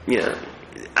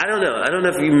 I don't know. I don't know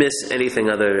if you miss anything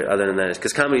other than that,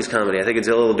 because comedy's comedy. I think it's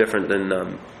a little different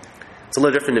than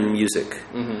music.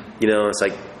 It's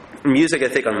like. Music, I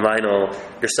think, on vinyl,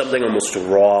 there's something almost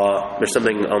raw. There's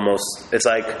something almost. It's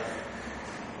like,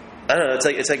 I don't know.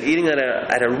 It's like eating at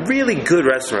a really good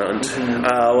restaurant.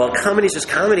 Well, comedy's just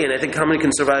comedy, and I think comedy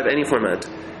can survive any format.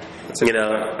 So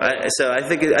I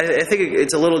think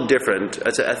it's a little different.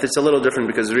 It's a little different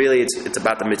because really it's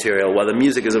about the material, while the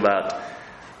music is about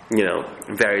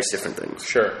various different things.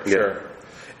 Sure.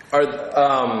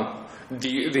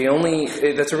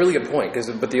 That's a really good point,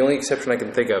 but the only exception I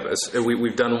can think of is we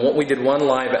did one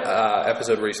live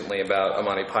episode recently about a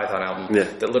Monty Python album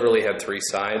that literally had 3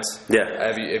 sides. Yeah.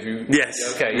 Have you? Yes.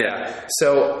 Okay. Yeah.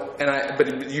 So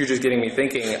but you're just getting me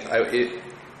thinking.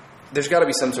 There's got to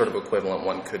be some sort of equivalent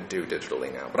one could do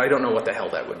digitally now, but I don't know what the hell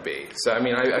that would be. So, I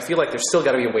mean, I feel like there's still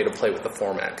got to be a way to play with the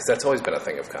format, because that's always been a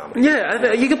thing of comedy.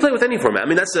 Yeah, you can play with any format. I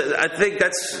mean,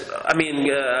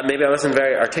 maybe I wasn't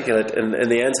very articulate in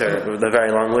the answer, the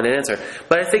very long-winded answer.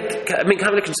 But I think,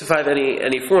 comedy can survive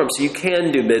any form. So you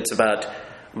can do bits about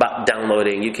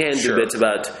downloading. You can do bits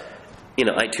about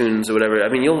iTunes or whatever. I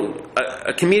mean,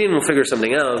 a comedian will figure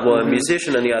something out. Well, a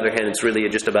musician, on the other hand, it's really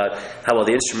just about how well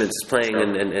the instruments is playing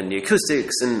and the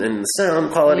acoustics and the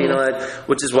sound quality and all that,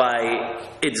 which is why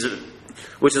it's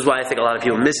which is why I think a lot of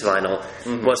people miss vinyl.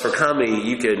 Was for comedy,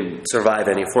 you can survive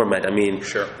any format. I mean,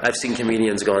 I've seen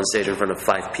comedians go on stage in front of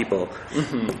 5 people,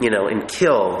 and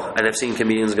kill, and I've seen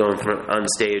comedians go on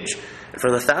stage in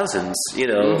front of thousands,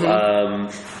 playing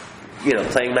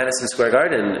Madison Square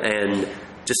Garden and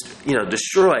just,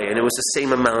 destroy, and it was the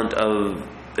same amount of,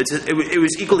 it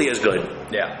was equally as good.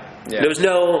 Yeah. There was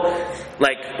no,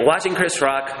 watching Chris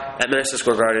Rock at Madison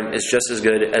Square Garden is just as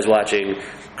good as watching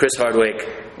Chris Hardwick,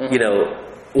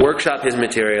 workshop his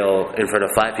material in front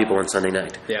of 5 people on Sunday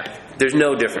night. Yeah. There's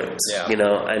no difference,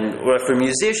 and for a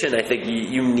musician, I think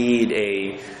you need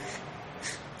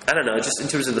I don't know, just in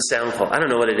terms of the sound quality, I don't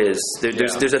know what it is.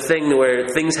 There's a thing where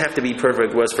things have to be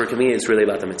perfect, whereas for me, it's really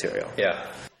about the material. Yeah.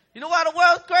 You know why the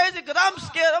world's crazy? Because I'm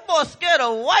more scared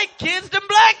of white kids than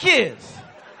black kids.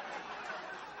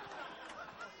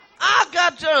 I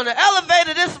got on the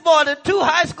elevator this morning, 2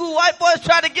 high school white boys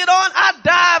tried to get on, I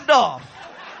dived off.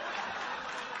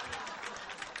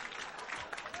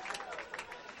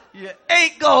 You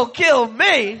ain't gonna kill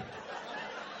me.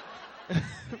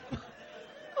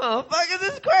 Motherfucker,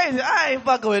 this is crazy. I ain't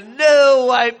fucking with no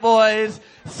white boys.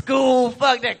 School,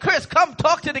 fuck that. Chris, come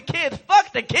talk to the kids.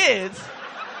 Fuck the kids.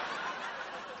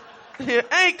 You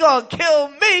ain't gonna kill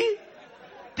me.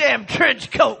 Damn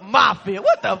trench coat mafia.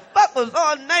 What the fuck was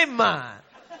on their mind?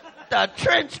 The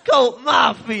trench coat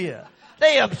mafia.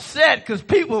 They upset because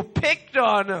people picked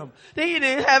on them. They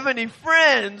didn't have any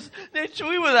friends.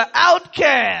 We were the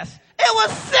outcasts. It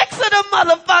was 6 of them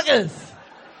motherfuckers.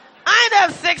 I ain't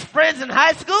have 6 friends in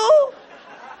high school.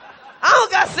 I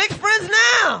don't got 6 friends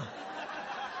now.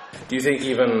 Do you think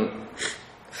even...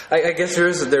 I guess there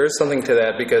is something to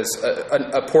that, because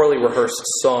a poorly rehearsed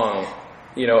song,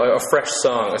 a fresh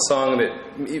song, a song that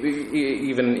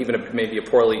even maybe a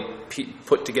poorly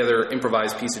put together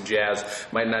improvised piece of jazz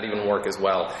might not even work as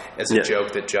well as a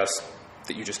joke that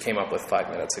you just came up with 5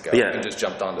 minutes ago. Yeah. And just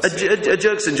jumped on the stage. A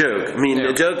joke's a joke. I mean,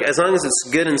 a joke, as long as it's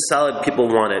good and solid, people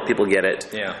want it, people get it.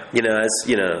 Yeah.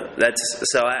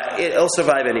 It'll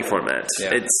survive any format.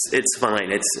 Yeah. It's fine.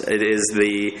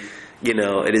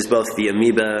 It is both the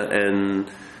amoeba and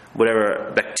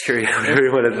whatever bacteria, whatever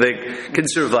you want to think, can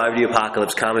survive the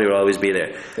apocalypse. Comedy will always be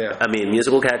there. Yeah. I mean,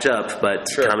 music will catch up, but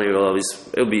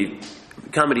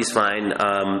comedy's fine.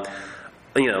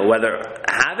 Whether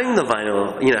having the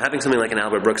vinyl, having something like an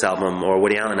Albert Brooks album or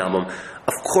Woody Allen album,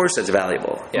 of course that's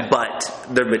valuable. Yeah. But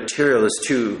their material is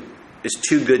too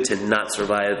good to not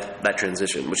survive that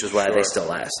transition, which is why they still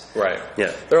last. Right.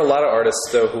 Yeah. There are a lot of artists,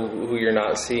 though, who you're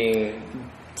not seeing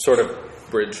sort of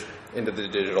bridge into the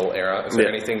digital era. Is there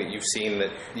anything that you've seen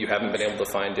that you haven't been able to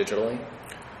find digitally,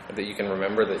 that you can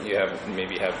remember that you have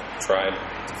tried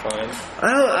to find? I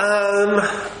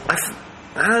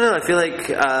don't know. I feel like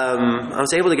I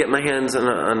was able to get my hands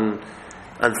on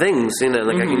things, I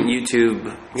can YouTube,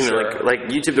 like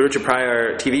YouTube the Richard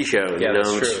Pryor TV show. Yeah,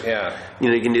 that's true. Yeah,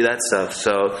 you can do that stuff.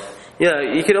 So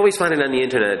you can always find it on the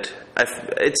internet. I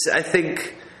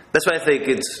think that's why I think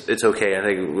it's okay. I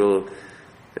think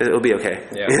it'll be okay.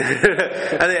 Yeah.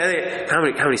 I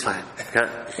think comedy's fine.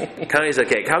 Comedy's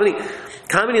okay. Comedy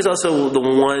is also the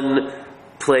one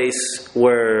place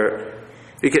where.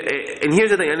 And here's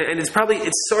the thing, and it's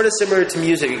sort of similar to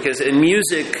music, because in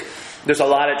music, there's a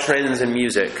lot of trends in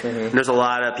music. Mm-hmm. And there's a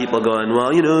lot of people going,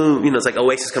 well, it's like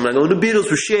Oasis coming out going, the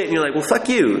Beatles were shit, and you're like, well, fuck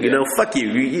you, fuck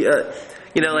you.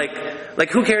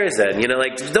 Like who cares then?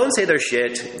 Don't say they're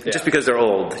shit just because they're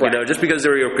old. Right. Just because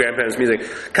they're your grandparents' music.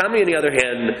 Comedy, on the other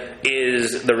hand,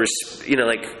 is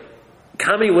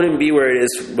comedy wouldn't be where it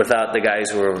is without the guys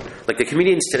who are the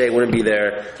comedians today wouldn't be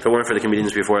there if it weren't for the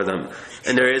comedians before them.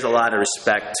 And there is a lot of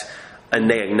respect, and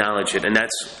they acknowledge it, and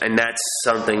that's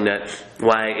something that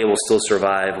why it will still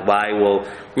survive. Why will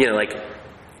me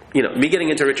getting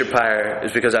into Richard Pryor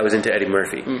is because I was into Eddie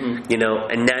Murphy. Mm-hmm.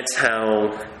 And that's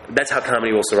how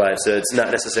comedy will survive. So it's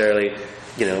not necessarily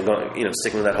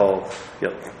sticking with that whole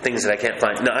things that I can't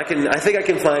find. No, I think I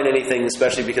can find anything,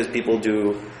 especially because people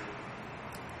do.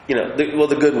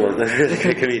 The good ones, the really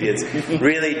good comedians,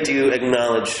 really do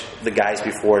acknowledge the guys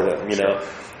before them,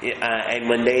 and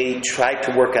when they try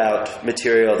to work out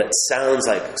material that sounds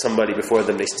like somebody before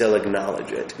them, they still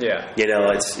acknowledge it. Yeah.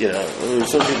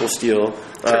 Some people steal.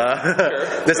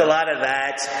 Sure. There's a lot of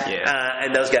that. Yeah.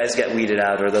 And those guys get weeded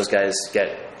out, or those guys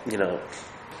get,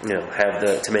 have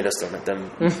the tomatoes thrown at them,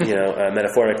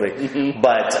 metaphorically. Mm-hmm.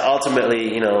 But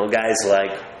ultimately, guys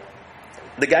like,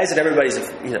 the guys that everybody's,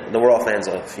 that we're all fans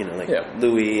of,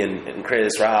 Louis and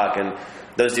Chris Rock and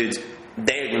those dudes,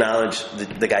 they acknowledge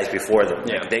the guys before them.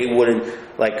 Yeah. They wouldn't,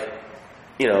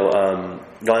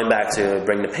 going back to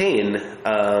Bring the Pain,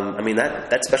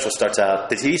 that special starts out,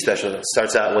 the TV special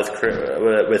starts out with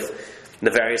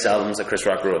the various albums that Chris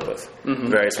Rock grew up with,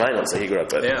 various vinyls that he grew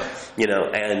up with. Yeah. You know,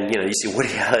 and you see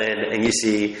Woody Allen and you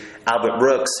see Albert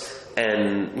Brooks.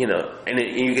 And you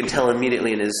can tell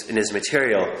immediately in his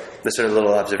material the sort of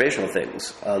little observational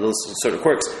things, little sort of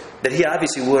quirks that he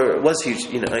obviously was huge.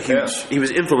 He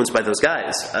was influenced by those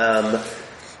guys, and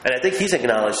I think he's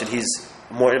acknowledged that he's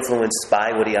more influenced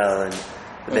by Woody Allen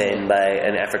than by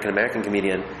an African American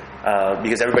comedian.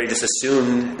 Because everybody just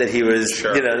assumed that he was,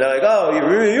 Sure. they're like, oh,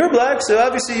 you're black, so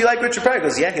obviously you like Richard Pryor. He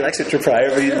goes, yeah, he likes Richard Pryor,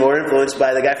 but he's more influenced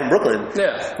by the guy from Brooklyn.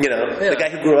 Yeah. The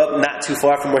guy who grew up not too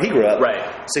far from where he grew up.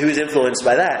 Right. So he was influenced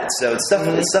by that. So it's stuff,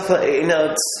 it's stuff like,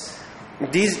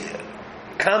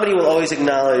 comedy will always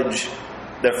acknowledge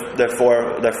their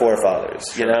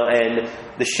forefathers, and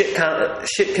the shit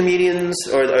comedians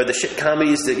or the shit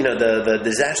comedies, the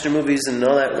disaster movies and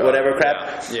all that whatever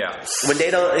crap. Yeah. When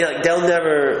they don't, they'll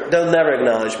never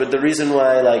acknowledge. But the reason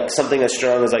why something as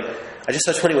strong as I just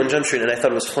saw 21 Jump Street and I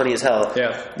thought it was funny as hell.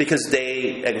 Yeah. Because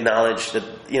they acknowledge that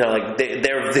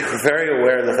they're very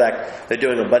aware of the fact they're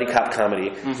doing a buddy cop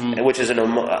comedy, which is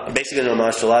basically an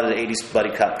homage to a lot of the 80s buddy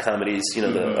cop comedies,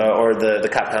 or the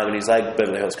cop comedies like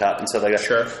Beverly Hills Cop and stuff like that.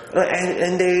 Sure.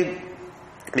 And they,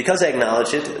 because they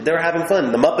acknowledged it, they were having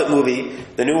fun. The Muppet movie,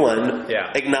 the new one,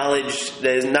 acknowledged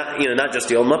that not just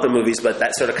the old Muppet movies, but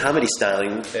that sort of comedy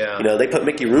styling. Yeah. They put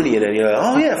Mickey Rooney in it, and you're like,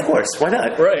 oh yeah, of course, why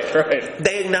not? Right.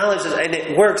 They acknowledged it, and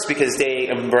it works because they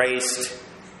embraced.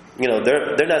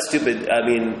 They're not stupid. I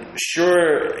mean,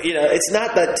 sure, it's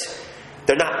not that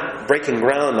they're not breaking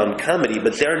ground on comedy,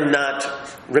 but they're not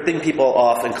ripping people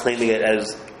off and claiming it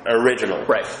as original.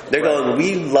 Right. They're going,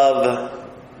 we love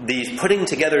these putting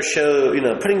together a show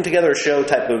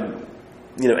type of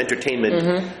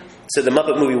entertainment. So the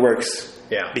Muppet movie works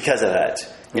because of that.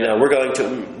 We're going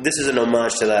to, this is an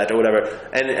homage to that or whatever.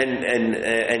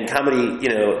 And comedy,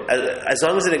 as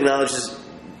long as it acknowledges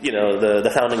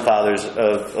the founding fathers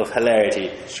of hilarity,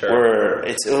 Sure.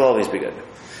 It'll always be good.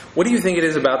 What do you think it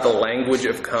is about the language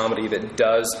of comedy that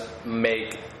does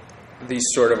make these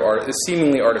sort of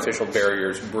seemingly artificial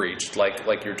barriers breached?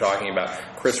 Like you're talking about,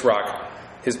 Chris Rock.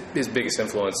 His biggest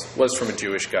influence was from a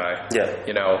Jewish guy. Yeah.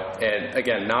 And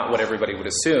again, not what everybody would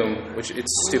assume, which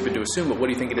it's stupid to assume, but what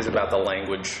do you think it is about the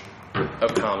language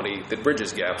of comedy that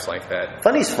bridges gaps like that?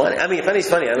 Funny's funny. I mean, funny's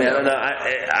funny. I mean, I don't know.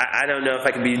 I don't know if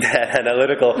I can be that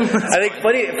analytical. I think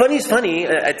funny's funny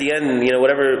at the end,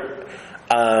 whatever.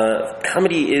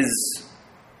 Comedy is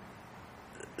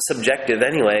subjective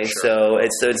anyway, so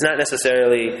it's not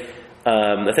necessarily,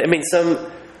 I mean, some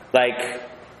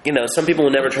people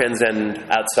will never transcend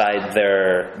outside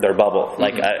their bubble.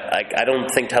 Like I don't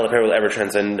think Tyler Perry will ever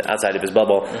transcend outside of his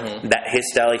bubble. That his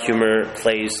style of humor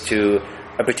plays to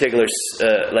a particular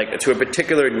to a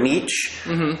particular niche,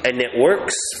 and it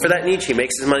works for that niche. He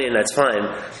makes his money, and that's fine.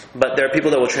 But there are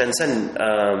people that will transcend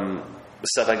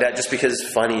stuff like that just because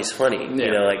funny is funny.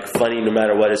 Funny no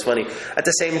matter what is funny. At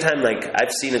the same time,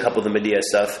 I've seen a couple of the Medea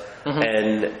stuff,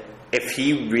 and if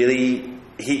he really.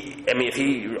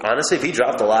 If he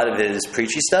dropped a lot of his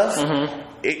preachy stuff,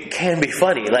 it can be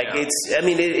funny.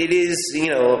 It is,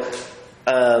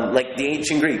 like the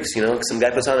ancient Greeks, some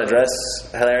guy puts on a dress,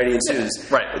 hilarity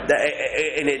ensues. Right.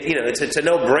 And it's a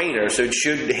no-brainer, so it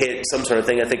should hit some sort of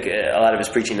thing. I think a lot of his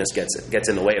preachiness gets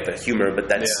in the way of the humor, but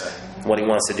that's what he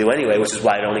wants to do anyway, which is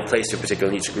why it only plays to a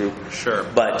particular niche group. Sure.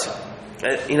 But,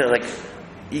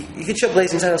 you could show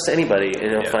Blazing Saddles to anybody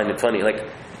and find it funny.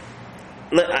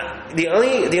 The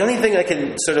only thing I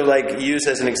can sort of use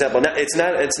as an example. Now, it's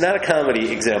not a comedy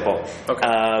example. Okay.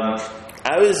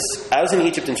 I was in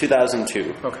Egypt in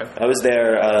 2002. Okay. I was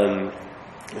there. I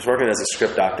was working as a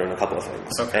script doctor in a couple of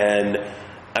things, and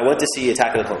I went to see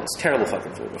Attack of the Clones. Terrible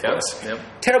fucking film, of course. Yep.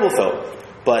 Terrible film.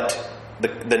 But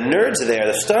the nerds there,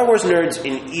 the Star Wars nerds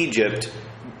in Egypt.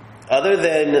 Other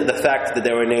than the fact that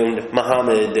they were named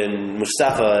Muhammad and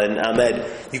Mustafa and Ahmed,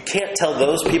 you can't tell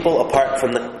those people apart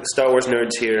from the Star Wars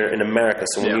nerds here in America.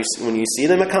 So when you see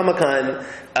them at Comic-Con,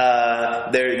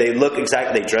 they look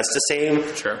exactly, they dress the same.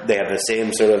 Sure. They have the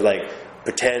same sort of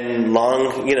pretend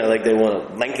long, they want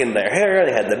to lengthen their hair.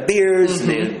 They had the beards.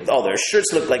 All their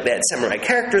shirts looked like they had samurai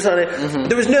characters on it.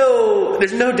 There's no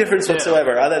difference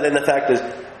whatsoever, other than the fact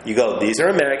that you go, these are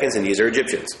Americans and these are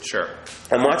Egyptians. Sure.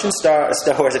 I'm watching Star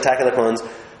Wars Attack of the Clones.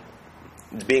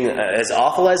 Being as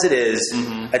awful as it is,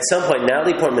 at some point,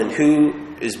 Natalie Portman,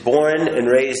 who is born and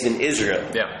raised in Israel.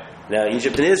 Yeah. Now,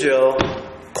 Egypt and Israel,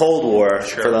 Cold War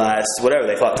for the last, whatever,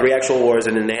 they fought 3 actual wars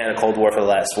and then they had a Cold War for the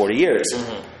last 40 years.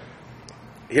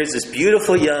 Here's this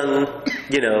beautiful young,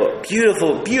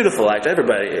 beautiful actor.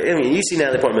 Everybody, you see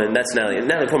Natalie Portman, that's Natalie.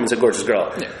 Natalie Portman's a gorgeous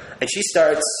girl. Yeah. And she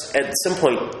starts, at some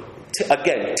point,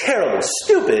 again, terrible,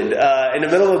 stupid. In the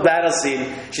middle of a battle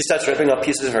scene, she starts ripping off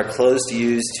pieces of her clothes to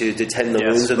use to tend the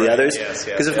wounds of the others.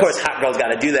 Because, of course, hot girl's got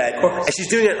to do that. And she's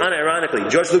doing it unironically.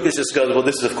 George Lucas just goes, well,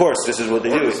 this is what they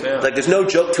do. Yeah. Like, there's no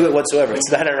joke to it whatsoever.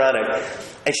 It's not ironic.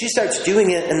 And she starts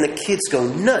doing it, and the kids go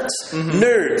nuts.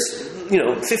 Nerds.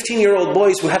 15-year-old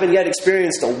boys who haven't yet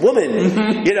experienced a woman,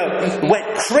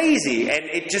 went crazy, and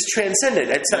it just transcended.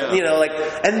 It's,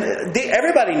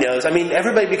 everybody knows. I mean,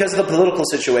 everybody, because of the political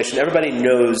situation, everybody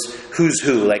knows who's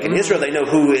who. Like in Israel, they know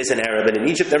who is an Arab, and in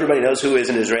Egypt, everybody knows who is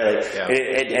an Israeli. Yeah.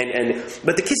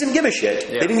 But the kids didn't give a shit.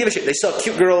 Yeah. They didn't give a shit. They saw a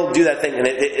cute girl do that thing,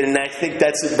 and I think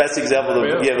that's the best example of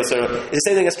it's the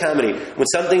same thing as comedy. When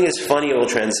something is funny, it will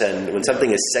transcend. When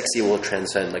something is sexy, it will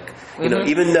transcend. Like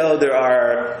even though there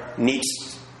are niche,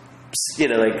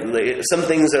 like some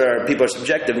things that are people are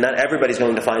subjective. Not everybody's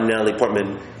going to find Natalie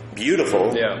Portman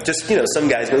beautiful. Yeah. Just some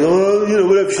guys go,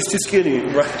 whatever. She's too skinny.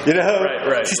 Right.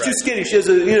 Right. She's too skinny. She has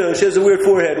a weird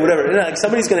forehead. Whatever. Like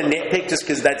somebody's going to nitpick just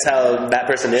because that's how that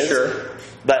person is. Sure.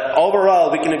 But overall,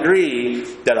 we can agree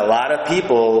that a lot of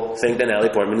people think that Natalie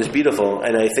Portman is beautiful,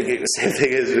 and I think the same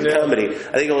thing is with comedy.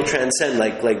 I think it will transcend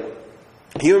like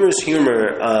humor is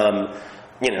humor.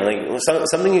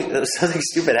 Something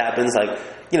stupid happens, like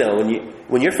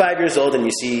when you're 5 years old and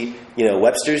you see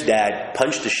Webster's dad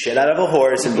punch the shit out of a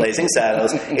horse in Blazing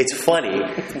Saddles. It's funny.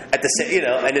 At the same,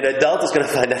 and an adult is going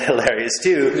to find that hilarious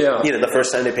too. Yeah. The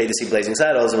first time they paid to see Blazing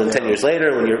Saddles, and then 10 years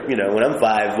later, when I'm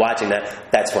 5 watching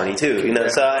that's funny too.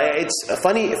 So it's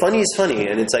funny. Funny is funny,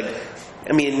 and it's like,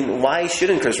 I mean, why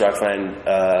shouldn't Chris Rock find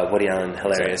Woody Allen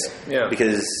hilarious? Yeah.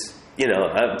 Because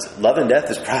Love and Death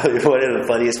is probably one of the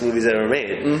funniest movies ever made.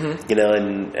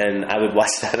 And I would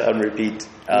watch that on repeat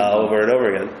over and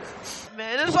over again.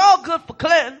 Man, it's all good for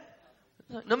Clinton.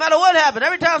 No matter what happened,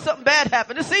 every time something bad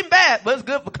happened, it seemed bad, but it's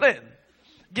good for Clinton.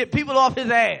 Get people off his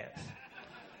ass.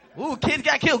 Ooh, kids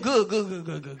got killed. Good.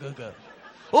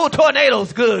 Ooh,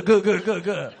 tornadoes. Good.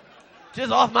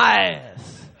 Just off my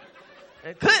ass.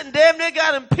 And Clinton damn near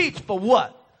got impeached for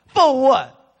what?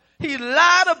 He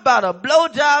lied about a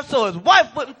blowjob so his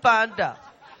wife wouldn't find out.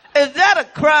 Is that a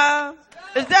crime?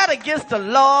 Is that against the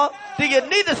law? Do you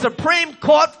need the Supreme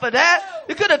Court for that?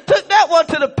 You could have took that one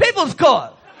to the People's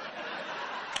Court.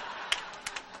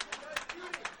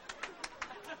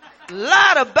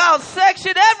 Lied about sex.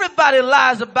 Shit, everybody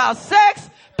lies about sex.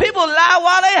 People lie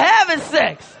while they having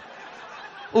sex.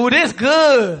 Ooh, this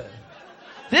good.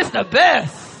 This the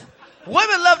best.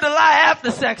 Women love to lie after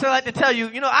sex. I like to tell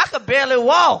you, I could barely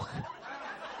walk.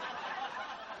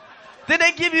 Then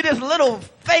they give you this little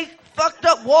fake, fucked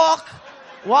up walk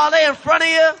while they in front of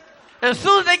you. And as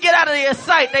soon as they get out of your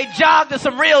sight, they jog to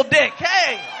some real dick.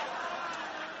 Hey!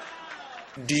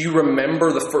 Do you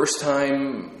remember the first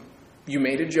time you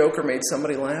made a joke or made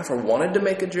somebody laugh or wanted to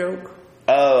make a joke?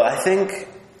 Oh, I think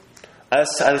I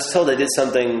was told I did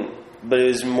something, but it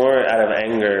was more out of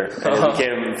anger. And it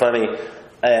became funny.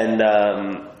 And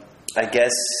I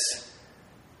guess,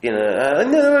 there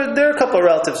are a couple of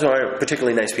relatives who aren't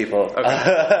particularly nice people on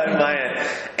my end.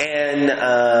 And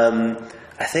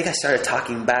I think I started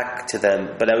talking back to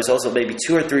them, but I was also maybe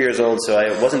 2 or 3 years old, so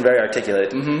I wasn't very articulate.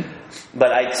 Mm-hmm.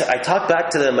 But I talked back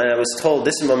to them, and I was told,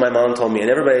 this is what my mom told me, and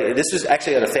everybody, this was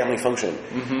actually at a family function,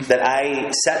 that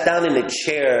I sat down in a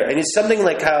chair, and it's something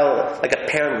like how, like a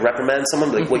parent reprimands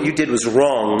someone, like, what you did was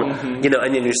wrong, and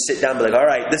then you sit down and be like, all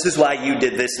right, this is why you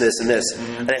did this, and this.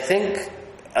 And I think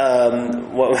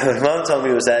what my mom told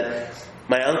me was that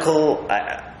my uncle,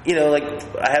 I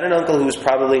had an uncle who was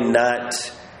probably not...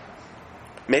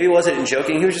 Maybe it wasn't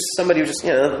joking. He was just somebody who just,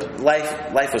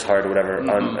 life was hard or whatever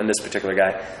on this particular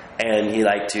guy. And he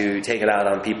liked to take it out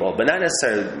on people. But not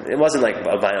necessarily, it wasn't like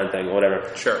a violent thing or whatever.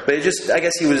 Sure. But it just, I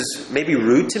guess he was maybe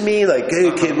rude to me. Like,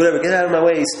 hey, kid, whatever, get out of my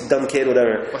way, you dumb kid,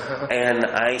 whatever. And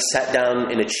I sat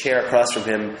down in a chair across from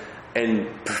him and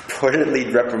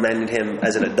purportedly reprimanded him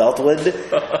as an adult would.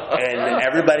 And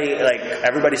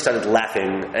everybody started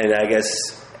laughing. And I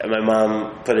guess... And my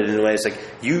mom put it in a way, it's like,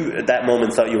 you at that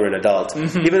moment thought you were an adult.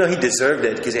 Even though he deserved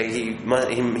it, because he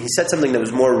said something that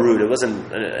was more rude. It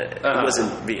wasn't,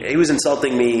 he was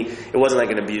insulting me. It wasn't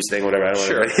like an abuse thing, whatever. I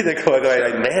don't want to go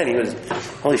like, man, he was,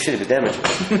 holy shit, he was damaged.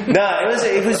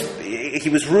 He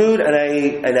was rude,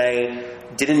 and I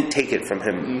didn't take it from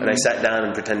him. And I sat down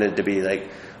and pretended to be like,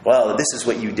 well, this is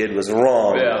what you did was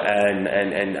wrong,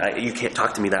 and you can't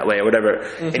talk to me that way, or whatever.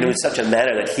 And it was such a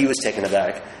manner that he was taken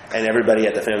aback, and everybody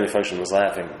at the family function was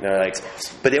laughing. They're like,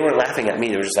 but they weren't laughing at me;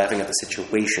 they were just laughing at the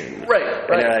situation. Right.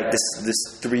 And they're like, this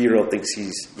 3-year-old thinks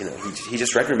he's, he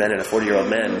just reprimanded a 40-year-old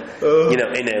man, in a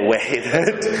way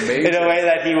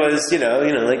that he was,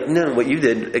 like, no, what you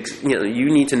did,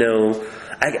 you need to know.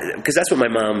 because that's what my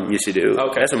mom used to do.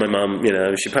 Okay. That's what my mom,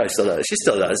 she probably still does. She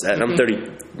still does that. I'm 30.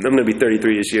 I'm going to be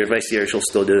 33 this year. If I see her, she'll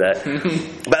still do that.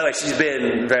 By the way, she's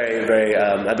been very, very.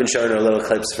 I've been showing her little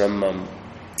clips from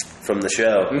the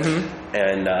show,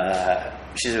 and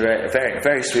she's a very, very,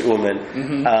 very sweet woman.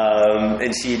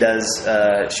 And she does.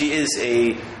 She is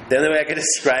a. The only way I could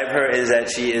describe her is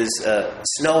that she is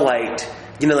Snow White.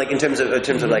 Like in terms of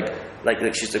like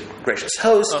she's a gracious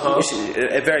host. She's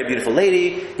a very beautiful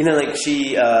lady.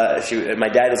 She my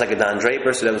dad was like a Don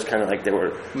Draper, so that was kind of like they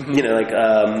were,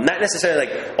 not necessarily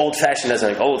like old fashioned as in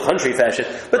like old country fashion,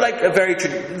 but like a very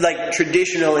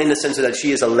traditional in the sense that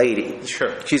she is a lady.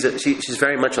 Sure. She's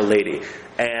very much a lady,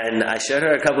 and I showed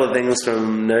her a couple of things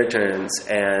from Nerd Turns,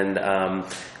 and I'm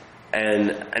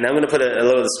going to put a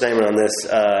little disclaimer on this.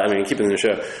 Keep it in the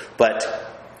show, but.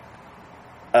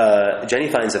 Jenny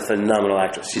Fine's a phenomenal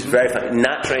actress. She's very fun.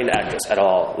 Not trained actress at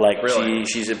all. Like really?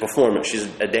 She's a performer. She's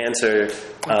a dancer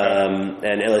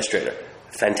and illustrator.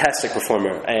 Fantastic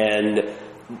performer. And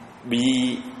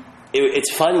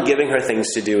it's fun giving her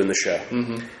things to do in the show.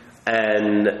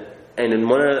 And in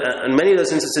many of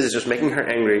those instances, it's just making her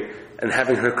angry and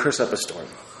having her curse up a storm.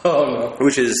 Oh no!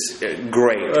 Which is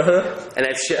great. And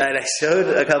I showed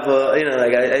a couple.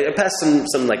 I passed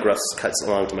some like rough cuts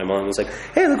along to my mom. I was like,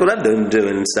 "Hey, look what I'm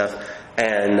doing and stuff."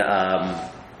 And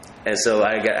so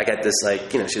I got this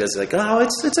like she does like, "Oh,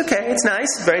 it's okay, it's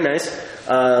nice, it's very nice."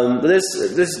 But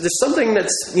there's something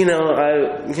that's I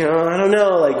don't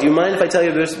know. Like, do you mind if I tell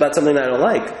you about something that I don't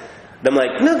like? And I'm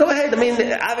like, no, go ahead.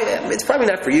 It's probably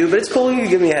not for you, but it's cool. You can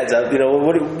give me a heads up.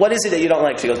 What is it that you don't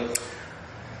like? She goes,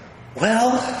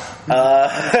 well,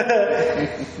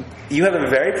 you have a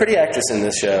very pretty actress in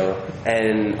this show,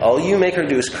 and all you make her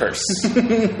do is curse.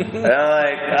 And I'm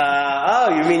like,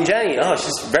 oh, you mean Jenny? Oh,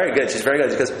 she's very good. She's very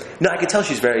good. She goes, no, I can tell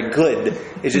she's very good.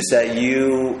 It's just that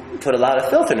you put a lot of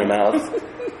filth in her mouth.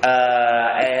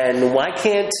 And why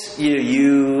can't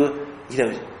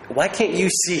why can't you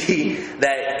see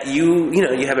that you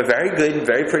have a very good,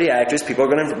 very pretty actress, people are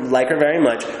going to like her very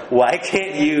much, why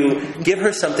can't you give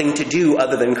her something to do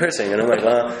other than cursing? And I'm like,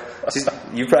 well,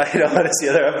 you probably don't want to see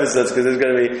other episodes because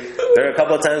there are a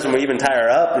couple of times when we even tie her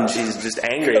up and she's just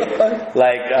angry.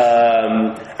 Like,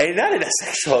 and not in a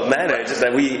sexual manner, it's just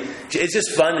that it's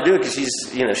just fun to do it because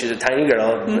she's a tiny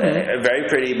girl, very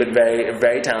pretty, but very,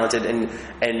 very talented,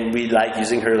 and we like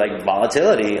using her like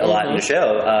volatility a lot in the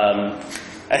show.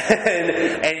 And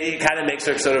it kind of makes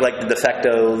her sort of like the de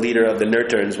facto leader of the Nerd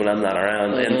Turns when I'm not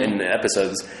around in the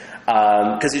episodes.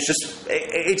 Because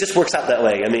it just works out that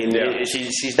way.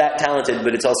 She's that talented,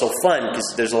 but it's also fun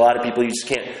because there's a lot of people you just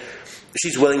can't.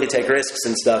 She's willing to take risks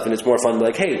and stuff, and it's more fun to be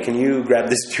like, hey, can you grab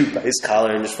this dude by his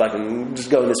collar and just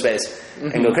go in his face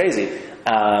and go crazy?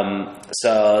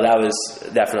 So that was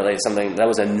definitely something. That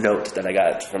was a note that I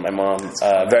got from my mom.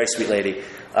 Very sweet lady.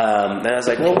 And I was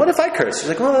like, well, what if I curse? She's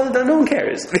like, well, no one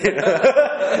cares. No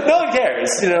one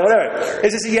cares. Whatever.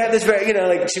 It's just you have this very,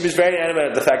 she was very adamant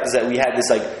of the fact is that we had this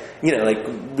we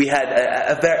had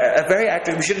a very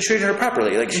active. We should have treated her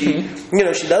properly. Like she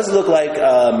does look like.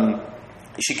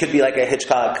 She could be like a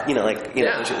Hitchcock, she's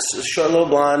a short little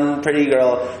blonde, pretty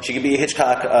girl. She could be a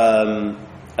Hitchcock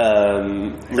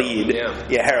lead,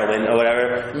 heroine or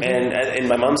whatever. And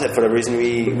my mom said for whatever reason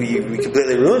we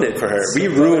completely ruined it for her. We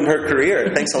ruined her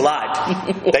career. Thanks a lot.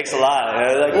 Thanks a lot. And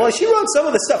I was like, well, she wrote some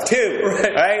of the stuff too,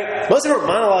 right? Most of her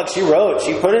monologues she wrote.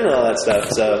 She put in all that stuff.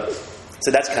 So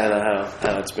that's kind of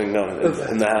how it's been going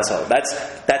in the household.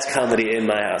 That's comedy in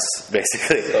my house,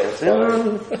 basically.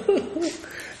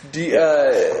 Do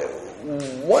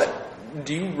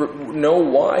you know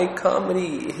why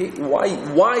comedy? Why?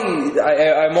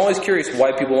 I'm always curious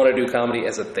why people want to do comedy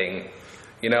as a thing.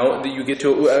 You get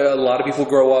to a lot of people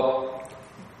grow up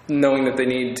knowing that they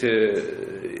need to,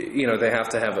 they have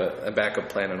to have a backup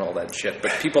plan and all that shit.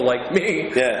 But people like me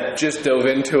just dove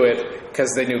into it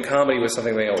because they knew comedy was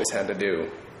something they always had to do.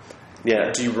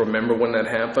 Yeah. Do you remember when that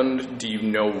happened? Do you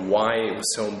know why it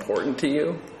was so important to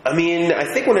you? I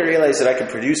think when I realized that I could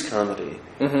produce comedy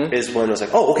is when I was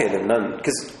like, oh, okay, then none.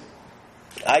 Because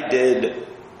I did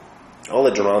all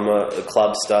the drama, the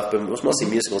club stuff, but it was mostly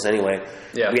musicals anyway.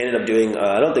 Yeah. We ended up doing,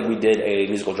 I don't think we did a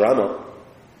musical drama.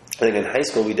 I think in high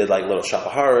school we did like Little Shop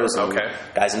of Horrors, and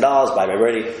Guys and Dolls, Bye Bye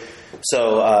Birdie.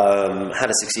 So, How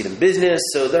to Succeed in Business.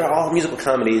 So they're all musical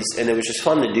comedies, and it was just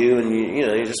fun to do, and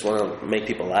you just want to make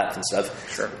people laugh and stuff.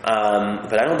 Sure.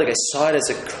 But I don't think I saw it as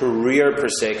a career per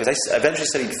se, because I eventually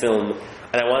studied film,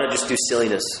 and I want to just do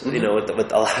silliness,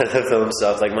 with a lot of the film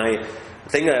stuff. Like my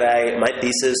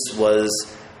thesis was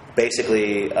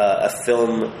basically a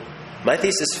film. My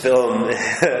thesis film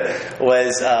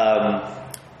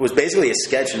was basically a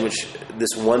sketch in which this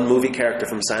one movie character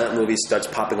from silent movies starts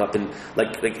popping up, and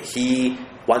like he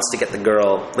wants to get the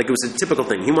girl. Like, it was a typical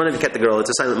thing. He wanted to get the girl. It's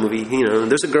a silent movie. You know,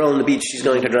 there's a girl on the beach. She's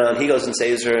going to drown. He goes and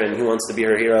saves her, and he wants to be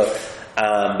her hero.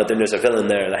 But then there's a villain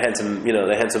there, the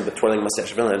handsome but twirling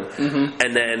mustache villain. Mm-hmm.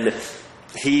 And then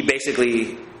he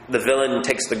basically, the villain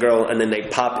takes the girl, and then they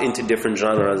pop into different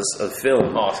genres of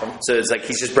film. Awesome. So it's like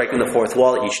he's just breaking the fourth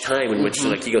wall each time, in which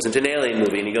like he goes into an alien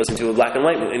movie, and he goes into a black and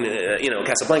white movie,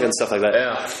 Casablanca and stuff like that.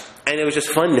 Yeah. And it was just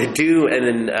fun to do. And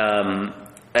then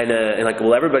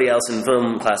everybody else in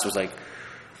film class was like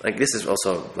this is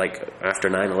also like after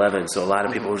 9/11, so a lot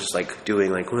of people were just like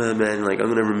doing like, well, man, like I'm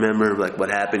gonna remember like what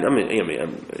happened.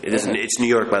 It's New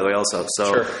York, by the way, also.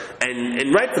 So sure.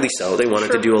 and rightfully so, they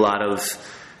wanted to do a lot of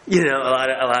a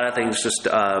lot of things just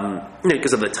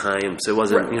because of the time. So it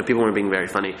wasn't people weren't being very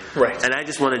funny. Right. And I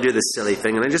just want to do this silly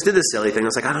thing, and I just did this silly thing. I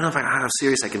was like, I don't know how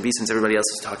serious I can be since everybody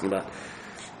else is talking about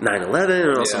 9/11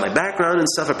 and also my background and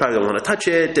stuff. I probably don't want to touch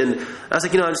it. And I was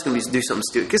like, I'm just going to do something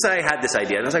stupid, because I had this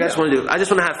idea, and I was like, I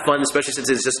just want to have fun, especially since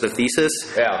it's just a thesis.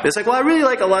 Yeah. And it's like, well, I really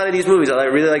like a lot of these movies. I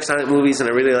really like silent movies, and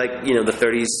I really like the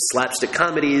 30s slapstick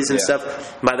comedies and stuff.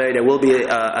 By the way, there will be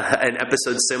an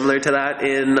episode similar to that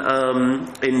in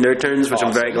Nerd Turns, which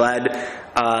I'm very glad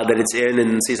that it's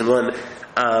in season 1.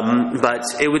 But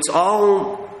it was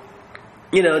all.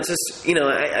 It's just,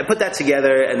 I put that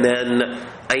together, and then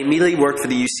I immediately worked for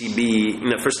the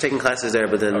UCB, first taking classes there,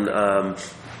 but then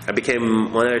I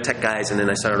became one of their tech guys, and then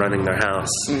I started running their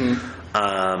house. Mm-hmm.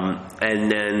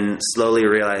 And then slowly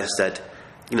realized that,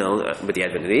 with the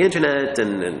advent of the internet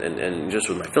and just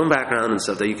with my film background and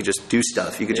stuff, that you could just do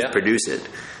stuff. You could just produce it.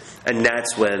 And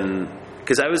that's when...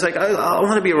 Because I was like, I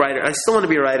want to be a writer. I still want to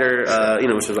be a writer,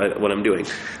 which is what I'm doing.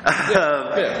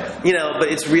 But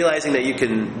it's realizing that you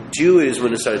can do it is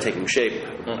when it started taking shape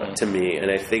to me. And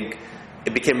I think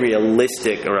it became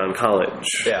realistic around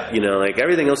college. Yeah. Like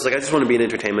everything else is like, I just want to be in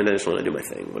entertainment. I just want to do my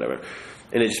thing, whatever.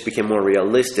 And it just became more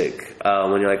realistic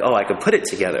when you're like, I could put it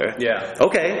together. Yeah.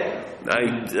 Okay.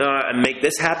 I make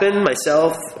this happen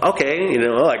myself. Okay.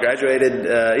 I graduated,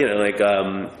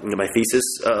 my thesis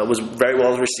was very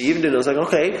well received, and I was like,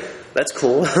 okay, that's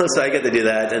cool. So I get to do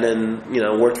that. And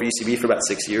then, worked for UCB for about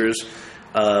 6 years,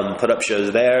 put up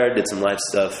shows there, did some live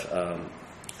stuff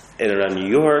in and around New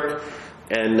York,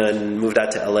 and then moved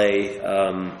out to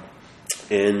LA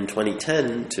in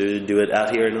 2010 to do it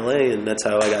out here in LA, and that's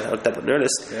how I got hooked up with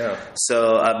Nerdist. Yeah.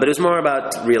 So, but it was more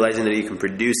about realizing that you can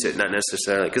produce it, not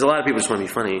necessarily, because a lot of people just want to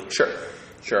be funny. Sure.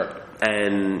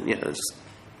 And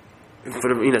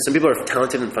some people are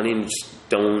talented and funny and just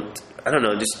don't. I don't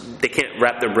know, just they can't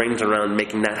wrap their brains around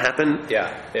making that happen. Yeah.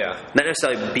 Not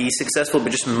necessarily be successful,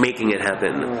 but just making it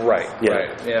happen. Right.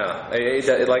 Yeah.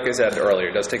 Like I said earlier,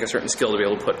 it does take a certain skill to be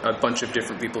able to put a bunch of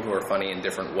different people who are funny in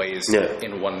different ways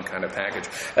in one kind of package.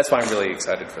 That's why I'm really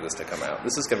excited for this to come out.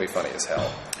 This is going to be funny as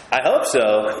hell. I hope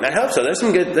so. There's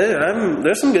some good.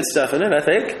 There's some good stuff in it, I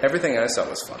think. Everything I saw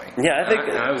was funny. Yeah, I think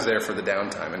I was there for the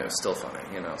downtime, and it was still funny.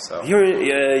 So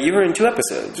you were in 2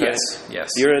 episodes. Right?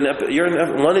 Yes. You're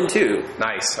in 1 and 2.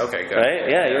 Nice. Okay, good. Right?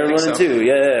 Yeah, you're in 1 and 2.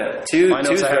 Yeah. 2. I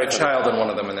know I had a child in one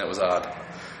of them, and that was odd. I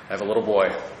have a little boy.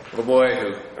 Who...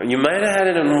 You might have had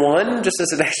it in 1, just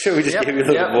as an extra. We just gave you a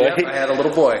little boy. Yep, I had a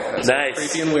little boy. That's nice.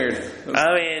 Creepy and weird.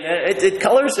 I mean, it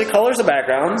colors the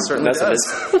background. It certainly does.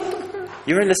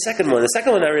 You were in the second one. The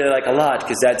second one I really like a lot,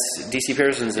 because that's D.C.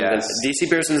 Pearson's. Yes. D.C.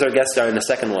 Pearson's our guest star in the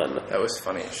second one. That was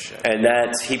funny as shit. And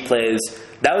he plays...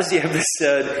 That was the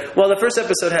episode... Well, the first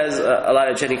episode has a lot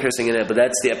of Jenny cursing in it, but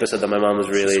that's the episode that my mom was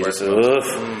really just... Oof.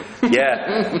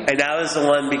 Yeah. And that was the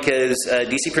one because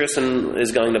D.C. Pearson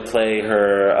is going to play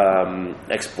her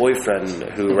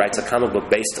ex-boyfriend who writes a comic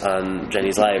book based on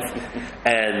Jenny's life.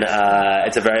 And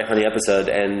it's a very funny episode,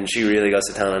 and she really goes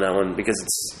to town on that one because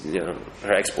it's,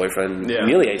 her ex-boyfriend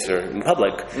humiliates her in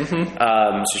public.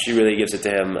 Mm-hmm. So she really gives it to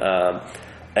him.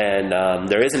 And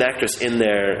there is an actress in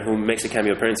there who makes a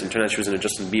cameo appearance, and turned out she was in a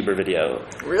Justin Bieber video.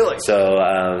 Really? So,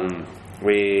 I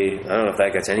don't know if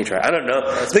that gets any traction. I don't know.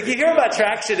 Like, you hear about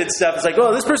traction and stuff. It's like,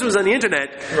 this person was on the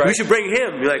internet. Right. We should bring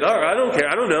him. You're like, I don't care.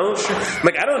 I don't know.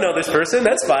 Like, I don't know this person.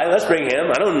 That's fine. Let's bring him.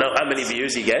 I don't know how many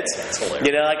views he gets. That's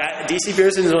hilarious. D.C.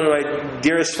 Pearson is one of my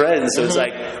dearest friends. So it's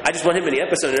like, I just want him in the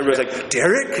episode. And everybody's like,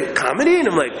 Derek? Comedy? And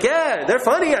I'm like, yeah, they're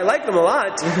funny. I like them a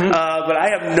lot. But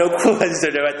I have no clue as to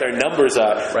what their numbers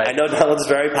are. Right. I know Donald's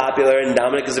very popular, and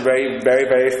Dominic is a very, very,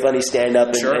 very funny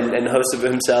stand-up and host of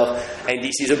himself. And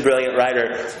D.C.'s a brilliant writer.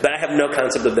 writer, but I have no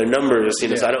concept of their numbers, so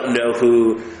I don't know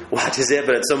who watches it.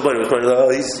 But at some point, it was pointed out, I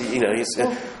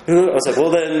was like,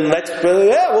 well, then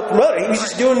we'll promote it. He's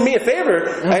just doing me a favor.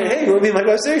 Hey, you want to be my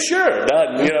guest? Sure,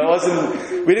 done. We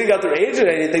didn't go through agent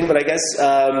or anything, but I guess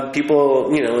people,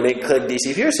 when they click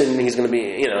DC Pearson, he's going to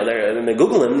be, and they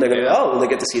Google him, they're going to go, they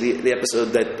get to see the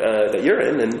episode that you're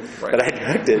in and that I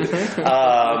directed,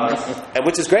 and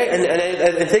which is great. And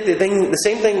I think the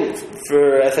same thing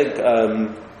for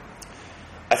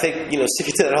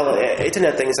sticking to that whole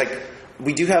internet thing is like.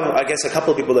 We do have, I guess, a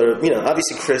couple of people that are,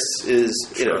 obviously Chris is,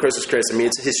 Chris is Chris. I mean,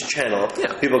 it's his channel.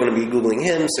 Yeah. People are going to be Googling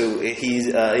him, so he's,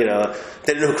 if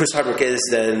they don't know who Chris Hardwick is,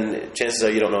 then chances are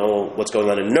you don't know what's going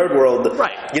on in nerd world.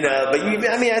 Right. But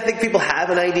I think people have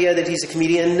an idea that he's a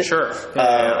comedian. Sure.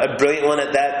 A brilliant one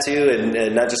at that, too,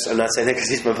 and not just, I'm not saying that because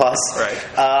he's my boss. Right.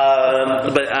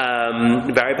 But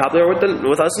very popular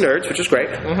with us nerds, which is great.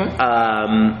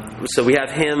 Mm-hmm. So we have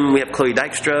him, we have Chloe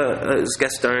Dykstra as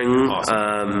guest starring.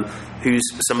 Awesome. Who's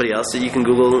somebody else that you can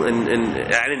Google, and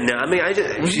I didn't know. I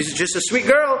mean, she's just a sweet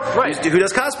girl, right? Who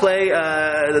does cosplay,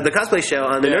 the cosplay show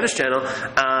on the Nerdist channel.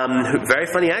 Very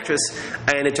funny actress,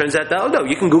 and it turns out that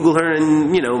you can Google her,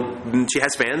 and she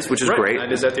has fans, which is great. I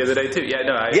did that the other day too.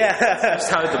 That's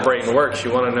how the brain works.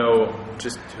 You want to know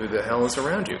just who the hell is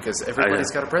around you because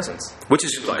everybody's got a presence, which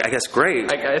is, I guess,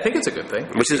 great. I think it's a good thing.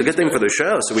 Which is a good thing for the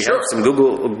show. So we have some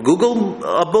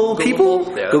Googleable people,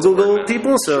 Googleable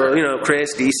people. So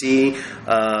Chris, DC. Here's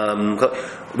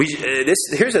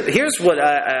what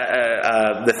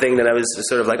the thing that I was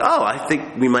sort of like, I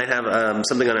think we might have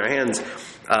something on our hands.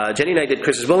 Jenny and I did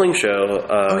Chris's bowling show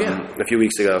a few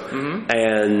weeks ago,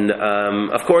 and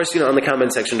of course, on the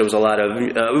comment section there was a lot of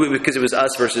because it was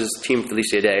us versus Team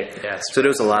Felicia Day, so there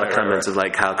was a lot of comments of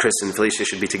like how Chris and Felicia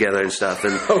should be together and stuff,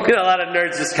 and a lot of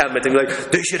nerds just commenting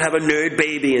like they should have a nerd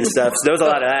baby and stuff. So there was a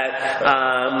lot of that,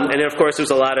 and then of course there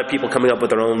was a lot of people coming up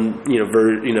with their own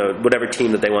whatever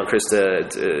team that they want Chris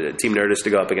to Team Nerdist to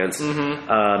go up against.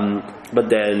 But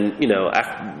then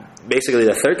basically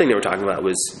the third thing they were talking about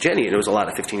was Jenny, and it was a lot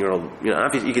of 15-year-old,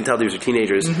 obviously you can tell these are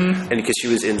teenagers, and because she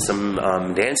was in some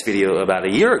dance video about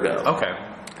a year ago. Okay.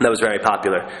 That was very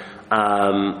popular.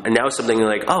 And now something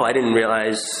like, I didn't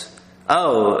realize...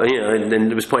 and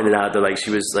then it was pointed out that like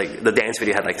she was like the dance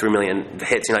video had like 3 million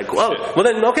hits. And you're like, well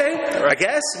then I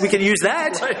guess we could use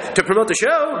that to promote the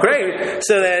show. Great.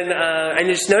 So then and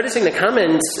just noticing the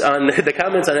comments on it,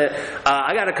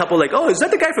 I got a couple like, is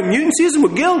that the guy from Mutant Season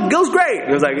with Gil? Gil's great.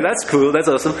 And I was like, that's cool, that's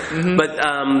awesome. But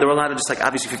there were a lot of just like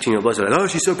obviously 15-year-old boys were like,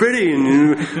 she's so pretty,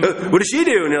 and what does she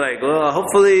do? And you're like, well,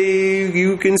 hopefully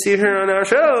you can see her on our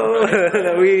show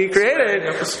that we created. Swearing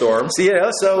up a storm. So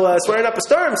swearing up a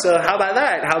storm. So how about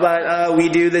that? How about we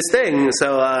do this thing?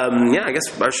 So I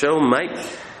guess our show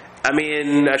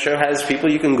our show has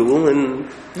people you can Google, and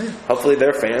hopefully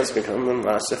their fans can come and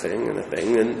watch the thing and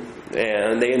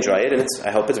they enjoy it, and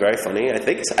I hope it's very funny. I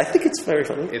think it's very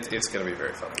funny. It's going to be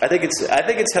very funny. I think it's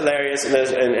hilarious,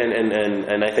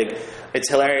 and I think it's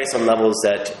hilarious on levels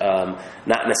that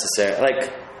not necessarily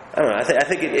like. I don't know. I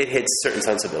think it hits certain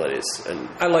sensibilities, and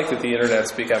I like that the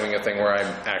internet's becoming a thing where I'm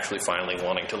actually finally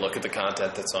wanting to look at the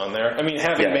content that's on there. I mean,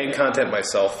 having made content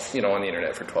myself, on the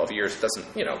internet for 12 years, doesn't,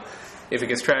 if it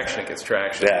gets traction, it gets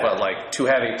traction. Yeah. But like to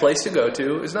have a place to go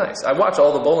to is nice. I watch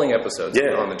all the bowling episodes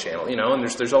on the channel, and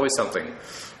there's always something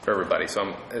for everybody.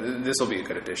 So this will be a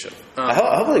good addition.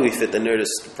 Hopefully we fit the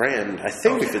Nerdist brand. I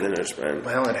think we fit the Nerdist brand.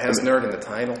 Well, it has nerd in the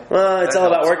title. Well, it's all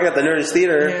about working at the Nerdist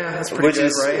Theater. Yeah, that's pretty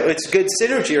good, right? It's good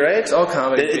synergy, right? It's all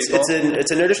comedy. It's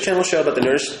a Nerdist Channel show about the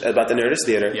Nerdist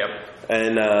Theater. Yep.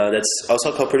 And that's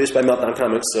also co-produced by Meltdown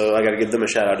Comics, so I got to give them a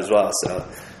shout out as well. So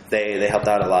they helped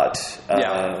out a lot.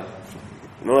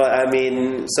 Well, I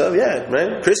mean,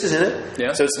 right? Chris is in it.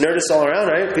 Yeah. So it's Nerdist all around,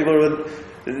 right?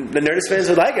 The Nerdist fans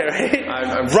would like it, right?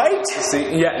 Right?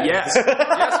 See, yes. Yes,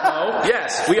 Mo.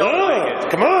 Yes, we all like it.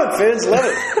 Come on, fans love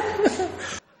it.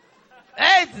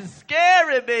 AIDS is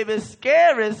scary, baby.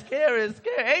 Scary. AIDS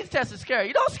test is scary.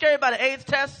 You know what's scary about an AIDS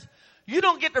test? You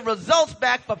don't get the results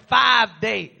back for 5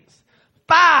 days.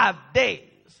 5 days.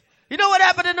 You know what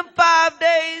happened in them 5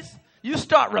 days? You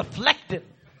start reflecting.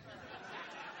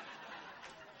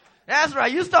 That's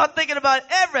right. You start thinking about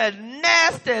every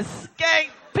nasty, skank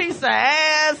piece of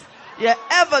ass you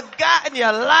ever got in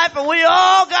your life, and we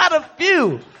all got a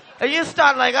few. And you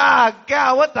start like,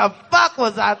 God, what the fuck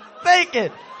was I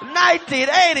thinking?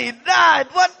 1989,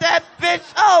 what that bitch,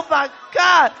 oh my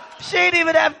God, she didn't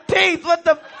even have teeth, what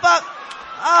the fuck?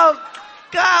 Oh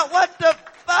God, what the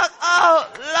fuck? Oh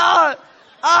Lord,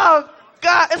 oh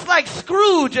God, it's like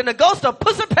Scrooge and the ghost of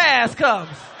Pussy Pass comes.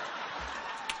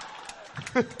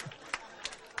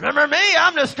 Remember me?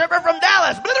 I'm the stripper from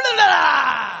Dallas. Blah, blah,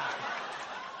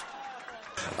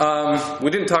 blah. We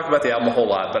didn't talk about the album a whole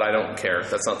lot, but I don't care.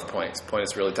 That's not the point. The point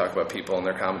is to really talk about people and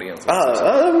their comedy influences.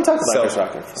 We talked about Chris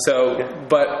Rock.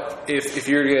 But if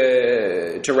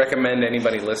you're to recommend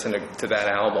anybody listen to that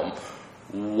album,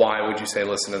 why would you say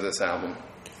listen to this album?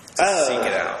 Seek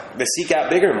it out. The Seek Out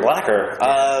Bigger and Blacker.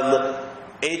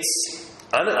 It's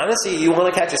honestly, you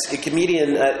want to catch a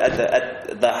comedian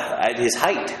at his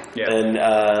height. Yeah. And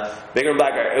Bigger and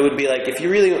Blacker, it would be like if you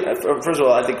really. First of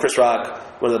all, I think Chris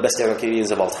Rock, one of the best stand-up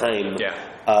comedians of all time. Yeah.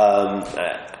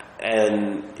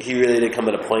 And he really did come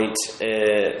at a point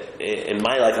in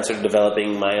my life and sort of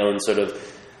developing my own sort of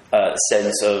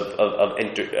sense of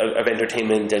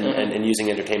entertainment and using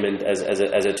entertainment as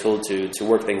a tool to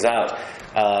work things out,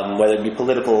 whether it be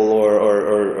political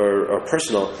or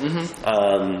personal.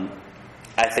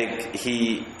 I think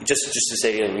he just to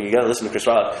say, you got to listen to Chris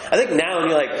Rock. I think now, when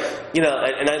you're like,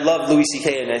 and I love Louis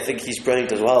C.K. and I think he's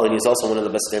brilliant as well, and he's also one of the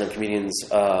best stand-up comedians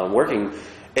working.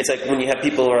 It's like when you have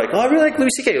people who are like, oh, I really like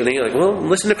Louis C.K. And then you're like, well,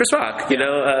 listen to Chris Rock.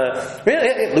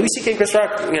 Louis C.K. and Chris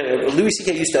Rock. Louis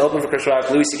C.K. used to open for Chris Rock.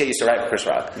 Louis C.K. used to write for Chris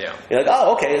Rock. Yeah. You're like,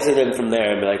 oh, okay. So then from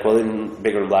there, and be like, well, then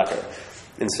Bigger and Blacker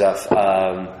and stuff.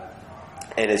 And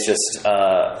it's just,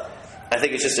 I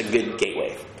think it's just a good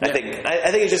gateway. Yeah.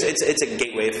 I think it's just it's a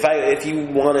gateway. If you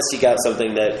want to seek out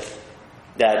something that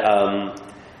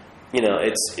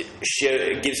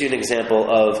it gives you an example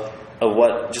of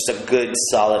what just a good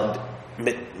solid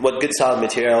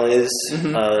material is,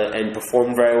 and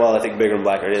performed very well. I think Bigger and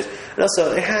Blacker it is, and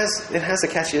also it has the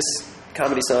catchiest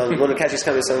comedy song, one of the catchiest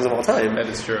comedy songs of all time. That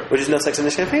is true. Which is No Sex in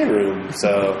the Champagne Room.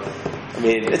 So, I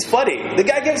mean, it's funny. The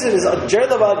guy Jared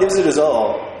Levan gives it his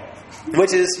all.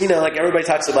 Which is, like everybody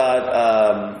talks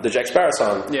about the Jack Sparrow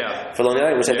song for Lonely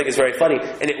Island, which I think is very funny.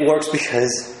 And it works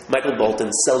because Michael Bolton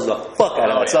sells the fuck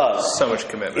out of that song. So much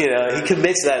commitment. He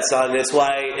commits to that song, and it's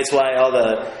why all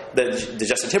the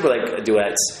Justin Timberlake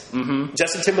duets. Mm-hmm.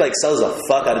 Justin Timberlake sells the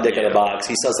fuck out of Dick in a Box.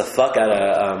 He sells the fuck out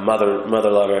of Mother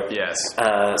Lover. Yes.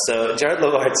 So Jared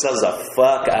Levan sells the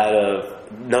fuck out of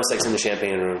No Sex in the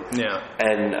Champagne Room. Yeah.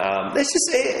 And it's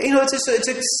just, it's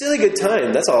a silly good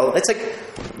time. That's all. It's like,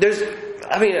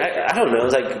 I don't know.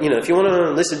 It's like, if you want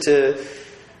to listen to,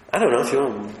 I don't know, if you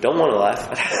don't want to laugh.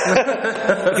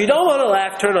 If you don't want to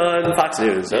laugh, turn on Fox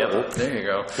News. Yep, there you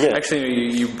go. Yeah.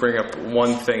 Actually, you bring up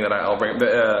one thing that I'll bring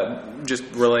up, just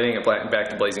relating it back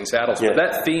to Blazing Saddles. Yeah.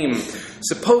 That theme,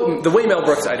 the way Mel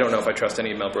Brooks, I don't know if I trust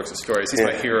any of Mel Brooks' stories. He's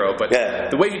my hero, but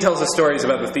the way he tells the stories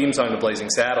about the theme song to Blazing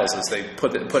Saddles is they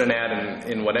put an ad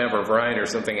in whatever, Variety or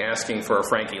something, asking for a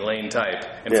Frankie Lane type,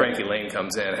 and Frankie Lane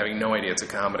comes in having no idea it's a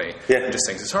comedy, and just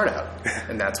sings his heart out.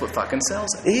 And that's what fucking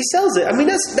sells it. He sells it. I mean,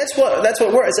 that's what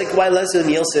works. It's like why Leslie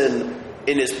Nielsen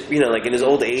in his in his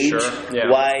old age,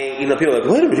 why people are like,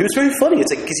 wait a minute, he was very funny.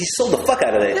 It's like because he sold the fuck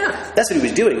out of it. Yeah. That's what he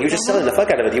was doing. He was just selling the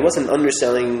fuck out of it. He wasn't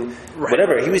underselling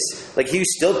whatever. He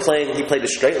was still playing. He played the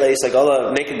straight lace, like all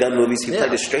the Naked Gun movies. He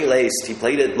played the straight laced. He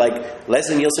played it like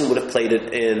Leslie Nielsen would have played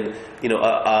it in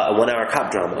a 1 hour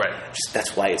cop drama. Right.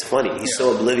 That's why it's funny. He's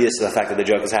so oblivious to the fact that the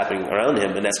joke is happening around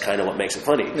him, and that's kind of what makes it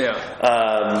funny.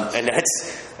 Yeah. And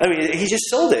he just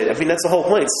sold it. I mean, that's the whole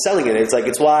point. It's selling it. It's like,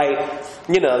 it's why,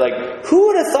 who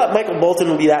would have thought Michael Bolton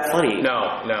would be that funny? No,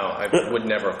 I would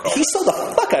never have called He sold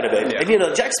the fuck out of it. Yeah.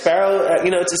 And, Jack Sparrow,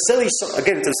 it's a silly song.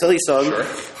 Again, it's a silly song. Sure.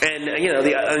 And,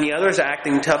 the others are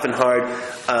acting tough and hard.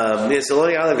 It's the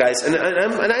Lonely Island guys. And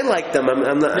I like them.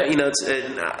 I'm not,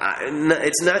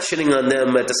 it's not shitting on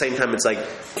them. At the same time, it's like,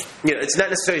 it's not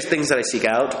necessarily things that I seek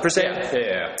out, per se.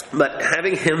 Yeah. But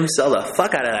having him sell the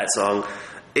fuck out of that song,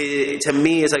 to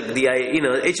me, is like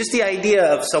it's just the idea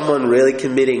of someone really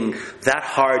committing that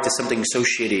hard to something so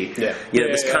shitty. Yeah.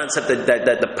 This concept that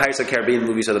the Pirates of the Caribbean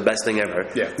movies are the best thing ever.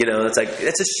 Yeah. It's like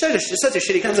it's such a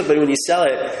shitty concept, but when you sell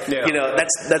it,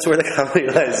 that's where the comedy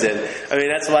lies in. I mean,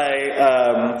 that's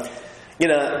why.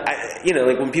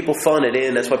 Like when people phone it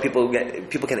in, that's why people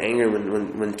get angry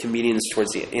when comedians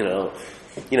towards the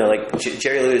like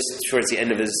Jerry Lewis towards the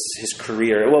end of his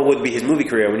career, would be his movie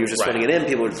career, when he was just phoning it in,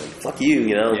 people would say, fuck you,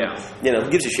 who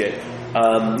gives a shit?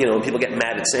 When people get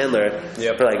mad at Sandler,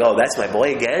 they're like, oh, that's my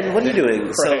boy again? What are you doing?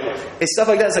 Right. So it's stuff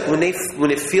like that. It's like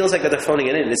when it feels like that they're phoning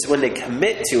it in, it's when they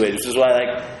commit to it, which is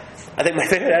why, I think my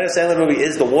favorite Adam Sandler movie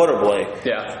is The Waterboy.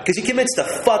 Yeah. Because he commits the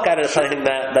fuck out of playing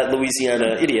that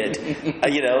Louisiana idiot.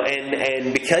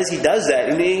 And because he does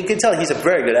that, I mean, you can tell he's a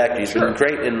very good actor. He's been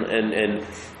great in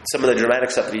some of the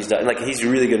dramatic stuff that he's done. Like, he's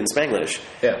really good in Spanglish.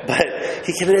 Yeah. But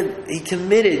he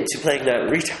committed to playing that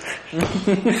retard.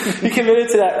 He committed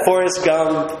to that Forrest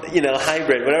Gump,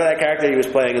 hybrid, whatever that character he was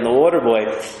playing in The Waterboy.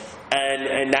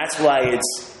 And that's why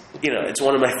it's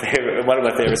one of my favorite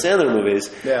Sandler movies.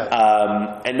 Yeah.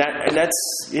 And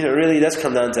that's really does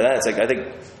come down to that. It's like I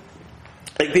think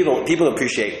people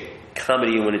appreciate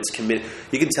comedy when it's committed.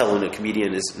 You can tell when a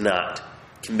comedian is not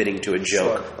committing to a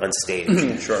joke on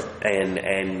stage. Sure. And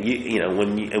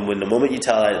when the moment you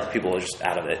tell that, people are just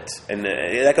out of it. And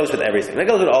that goes with everything. That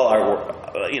goes with all artwork.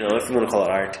 If you want to call it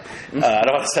art. I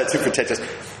don't want to sound too pretentious,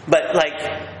 but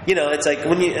it's like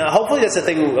when you. Hopefully, that's the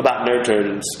thing about Nerd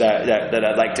Turns that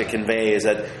I'd like to convey is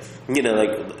that.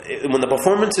 When the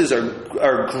performances are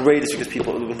great, it's because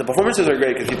people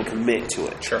commit to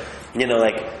it. Sure.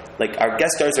 Like our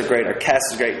guest stars are great, our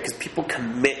cast is great because people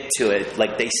commit to it.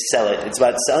 Like they sell it. It's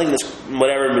about selling this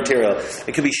whatever material.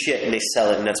 It could be shit, and they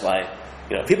sell it, and that's why.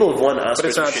 People have won Oscars. But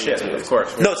it's not shit, of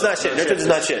course. No, it's not shit. Nerd Turns is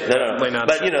not shit. No. Not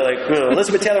but shit.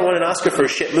 Elizabeth Taylor won an Oscar for a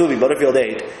shit movie, Butterfield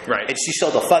 8. Right. And she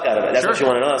sold the fuck out of it. That's why she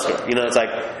won an Oscar. It's like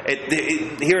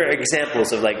here are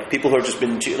examples of like people who have just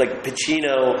been like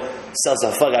Pacino sells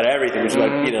the fuck out of everything, which is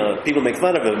like people make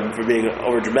fun of him for being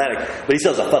over dramatic, but he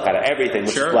sells the fuck out of everything,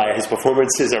 which is why his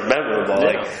performances are memorable.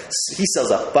 Yeah. Like he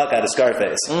sells the fuck out of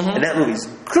Scarface, and that movie's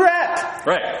crap.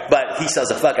 Right. But he sells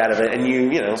the fuck out of it, and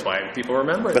that's why people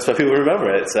remember it. That's why people remember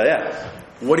it. So yeah.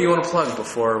 What do you want to plug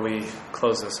before we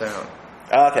close this out?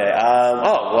 Okay.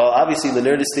 Well, obviously the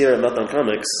Nerdist Theater at Meltdown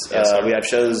Comics. Yes, we have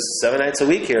shows 7 nights a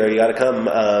week here. You got to come.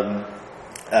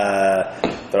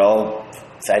 They're all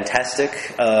fantastic.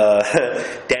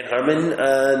 Dan Harmon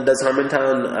does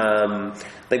Harmontown. I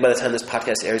think by the time this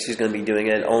podcast airs, he's going to be doing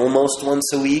it almost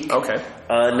once a week. Okay.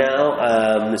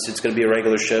 Now, it's going to be a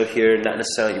regular show here, not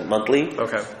necessarily monthly.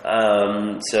 Okay.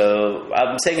 So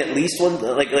I'm saying at least one,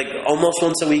 like almost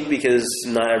once a week, because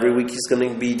not every week he's going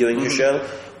to be doing his show.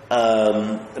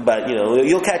 But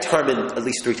you'll catch Harmon at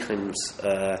least 3 times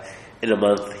in a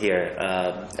month here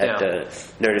at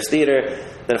Nerdist Theater.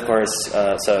 Then, of course,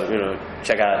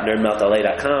 check out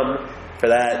nerdmeltla.com for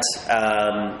that.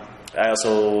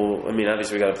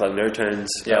 Obviously we got to plug Nerd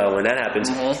Turns when that happens.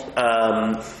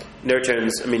 Nerd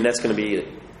Turns, that's going to be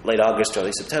late August,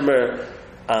 early September.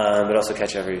 But also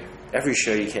catch every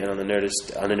show you can on the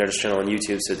Nerdist channel on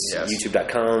YouTube. So it's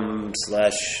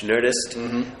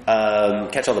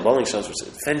youtube.com/Nerdist. Catch all the bowling shows, which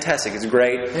is fantastic. It's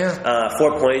great. Yeah.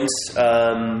 4 Points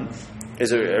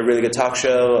is a really good talk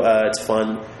show. It's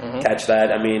fun. Catch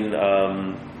that.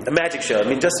 A magic show.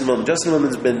 Justin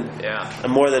Willman's been a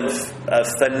more than a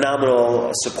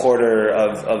phenomenal supporter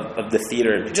of the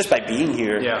theater just by being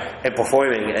here and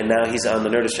performing. And now he's on the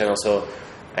Nerdist channel. So,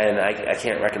 and I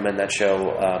can't recommend that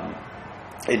show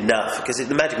enough, because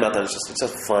the Magic Meltdown is it's a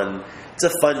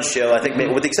fun show. I think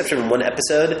with the exception of one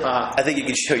episode, I think you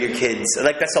can show your kids.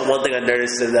 Like that's the one thing on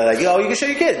Nerdist is they're like, you can show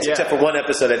your kids. Except for one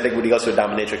episode, I think, when he goes to a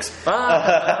dominatrix,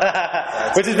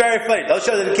 which is very funny. Don't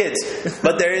show them to kids.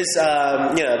 But there is,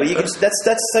 but you can.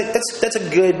 That's a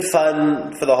good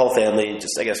fun for the whole family.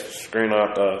 Just I guess screwing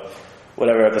off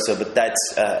whatever episode. But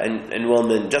that's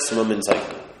and Justin Willman's like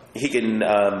he can.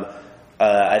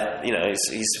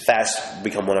 He's fast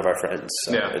become one of our friends.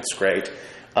 So it's great.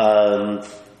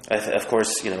 Of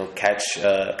course, catch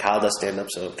Kyle does stand up,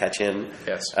 so catch him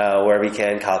wherever you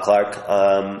can. Kyle Clark.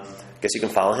 Guess you can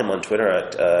follow him on Twitter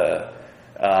at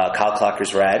Kyle Clark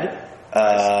is rad.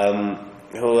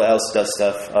 Who else does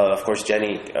stuff? Of course,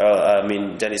 Jenny.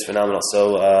 Jenny's phenomenal.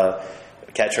 So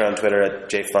catch her on Twitter at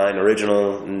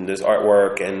JFineOriginal, and there's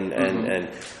artwork and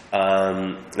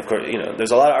of course,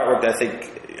 there's a lot of artwork that I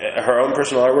think. Her own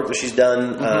personal artwork that she's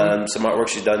done, some artwork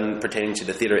she's done pertaining to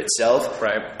the theater itself.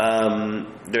 Right.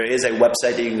 There is a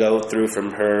website that you can go through from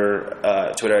her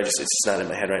Twitter. It's just not in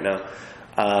my head right now.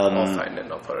 I'll find it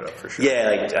and I'll put it up for sure.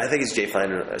 Yeah, I think it's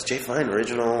JFine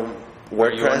Original WordPress.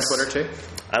 Are you on Twitter too?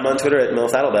 I'm on Twitter at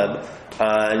Fathelbab.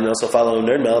 And you also follow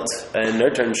Nerd Melt and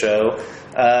Nerd Turn Show.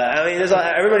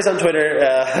 Everybody's on Twitter.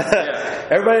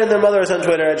 Everybody and their mother is on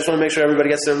Twitter. I just want to make sure everybody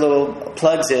gets their little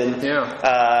plugs in.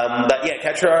 But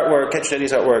catch her artwork, catch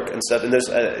Jenny's artwork and stuff. And there's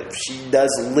she does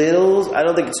little. I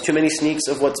don't think it's too many sneaks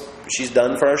of what she's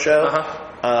done for our show.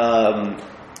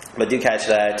 But do catch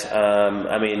that.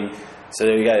 So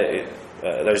you got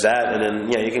there's that, and then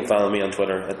you can follow me on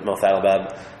Twitter at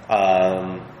Fathelbab.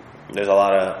 There's a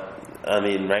lot of.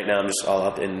 Right now I'm just all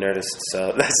up in Nerdist,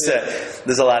 so that's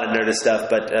there's a lot of Nerdist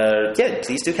stuff. But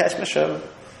please do catch my show,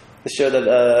 the show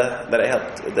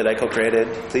that I co-created.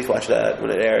 Please watch that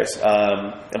when it airs,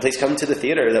 and please come to the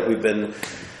theater that we've been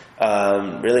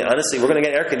really, honestly, we're going to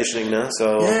get air conditioning now.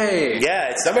 So, Yay.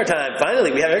 Yeah, it's summertime.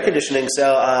 Finally, we have air conditioning.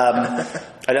 So,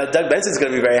 I know Doug Benson's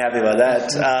going to be very happy about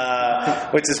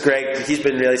that, which is great. He's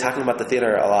been really talking about the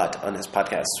theater a lot on his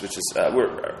podcast, which is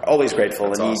we're always grateful.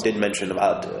 That's and awesome. he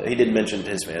did mention to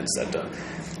his fans that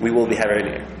we will be having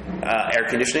air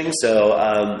conditioning, so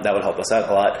that would help us out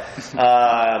a lot.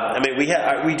 I mean,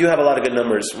 we do have a lot of good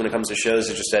numbers when it comes to shows.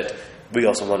 It's just that we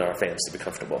also want our fans to be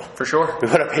comfortable. For sure. We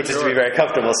want our patrons to be very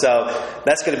comfortable, so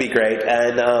that's going to be great.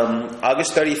 And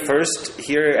August 31st,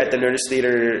 here at the Nerdist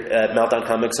Theater at Meltdown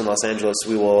Comics in Los Angeles,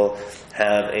 we will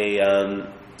have a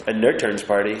Nerd Turns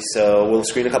party. So we'll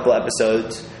screen a couple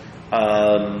episodes,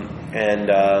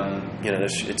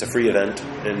 it's a free event,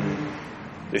 and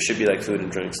there should be like food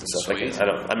and drinks and stuff. Sweet.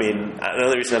 The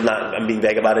only reason I'm being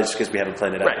vague about it is because we haven't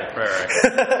planned it out.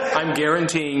 Right. I'm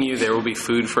guaranteeing you there will be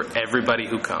food for everybody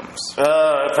who comes.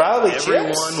 Probably Everyone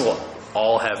chips. will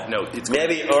all have it's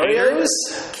Maybe Oreos?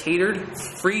 Catered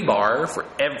free bar for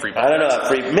everybody. I don't know.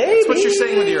 Maybe. That's what you're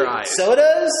saying with your eyes.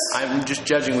 Sodas? I'm just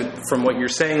judging from what you're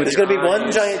saying with There's your going to be one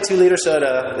giant 2-liter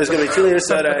soda. There's going to be 2-liter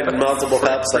soda in multiple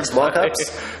cups, like small cups.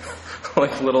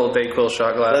 Like little Dayquil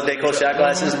shot glasses. Little Dayquil shot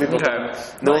glasses. People Okay.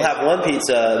 Then we'll have one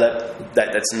pizza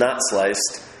that's not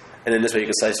sliced, and then this way you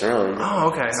can slice your own. Oh,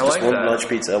 okay. It's I just like one that. large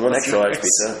pizza, one extra large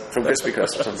pizza from Krispy Kreme or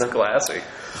That's something. classy.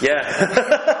 Yeah.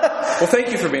 Well,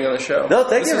 thank you for being on the show. No,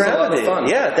 thank you for This is a lot having of me. fun.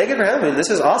 Yeah, thank you for having me. This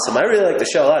is awesome. I really like the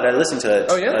show a lot. I listened to it.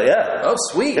 Oh, yeah? Yeah. Oh,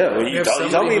 sweet. Yeah, well, you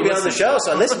told me to be on the show,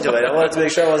 so I listened to it. I wanted to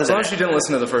make sure I wasn't As long as you didn't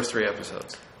listen to the first 3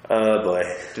 episodes. Oh, boy.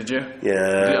 Did you?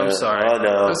 Yeah. I'm sorry. Oh,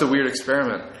 no. That was a weird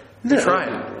experiment. No, Try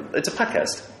it. It's a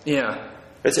podcast. Yeah.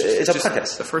 It's a Just-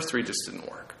 podcast. The first 3 just didn't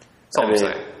work. That's all I'm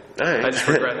saying. All right. I just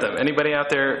regret them. Anybody out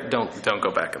there, don't go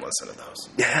back and listen to those.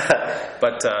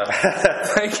 But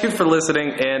thank you for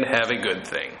listening, and have a good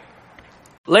thing.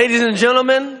 Ladies and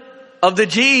gentlemen of the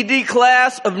GED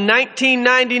class of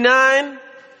 1999,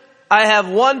 I have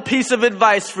one piece of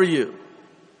advice for you.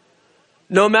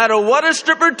 No matter what a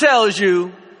stripper tells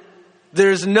you,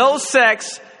 there's no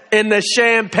sex in the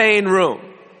champagne room.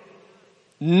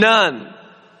 None.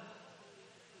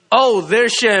 Oh,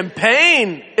 there's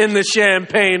champagne in the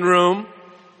champagne room,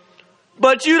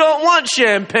 but you don't want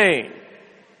champagne.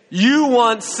 You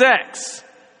want sex.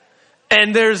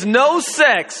 And there's no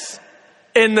sex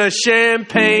in the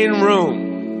champagne room.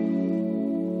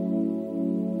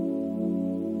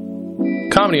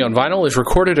 Comedy on Vinyl is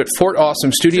recorded at Fort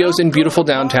Awesome Studios in beautiful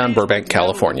downtown Burbank,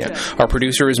 California. Our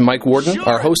producer is Mike Warden,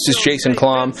 our host is Jason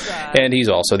Klom, and he's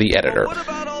also the editor.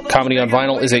 Comedy on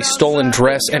Vinyl is a Stolen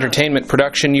Dress entertainment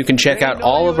production. You can check out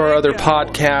all of our other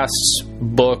podcasts,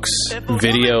 books,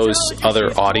 videos,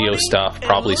 other audio stuff,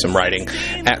 probably some writing,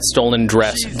 at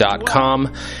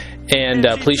stolendress.com. And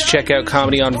please check out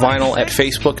Comedy on Vinyl at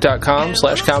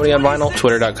facebook.com/Comedy on Vinyl,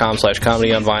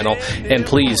 twitter.com/Comedy on Vinyl, and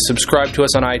please subscribe to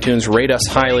us on iTunes, rate us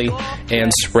highly,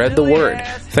 and spread the word.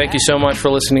 Thank you so much for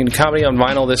listening to Comedy on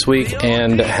Vinyl this week,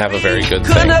 and have a very good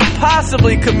thing. Couldn't have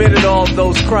possibly committed all of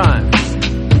those crimes.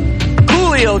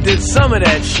 Coolio did some of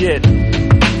that shit.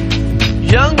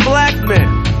 Young black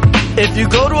men, if you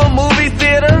go to a movie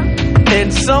theater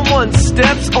and someone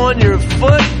steps on your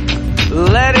foot,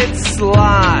 let it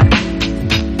slide.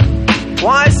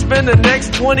 Why spend the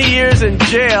next 20 years in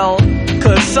jail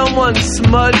because someone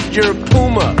smudged your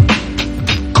Puma?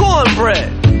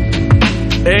 Cornbread.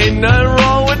 Ain't nothing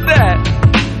wrong with that.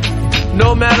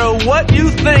 No matter what you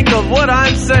think of what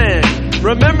I'm saying,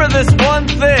 remember this one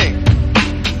thing.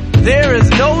 There is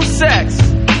no sex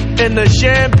in the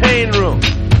champagne room.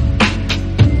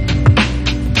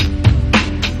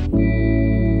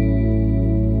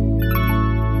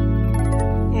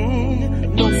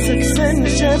 No sex in the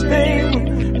champagne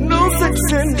room. No sex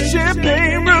in the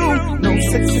champagne room. No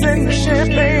sex in the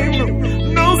champagne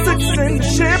room. No sex in the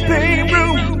champagne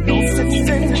room. No sex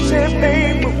in the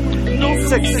champagne room. No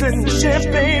sex in the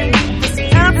champagne room. It's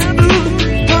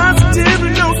absolutely positive.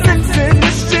 No sex in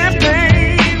the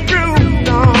champagne room.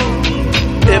 No.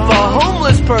 If a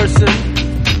homeless person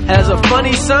has a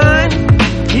funny sign,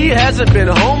 he hasn't been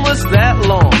homeless that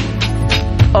long.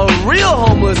 A real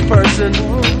homeless person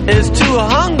is too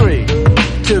hungry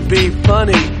to be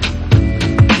funny.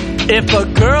 If a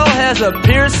girl has a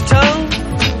pierced tongue,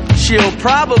 she'll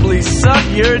probably suck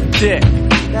your dick.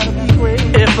 That'll be great.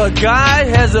 If a guy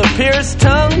has a pierced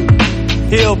tongue,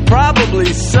 he'll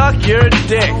probably suck your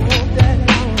dick.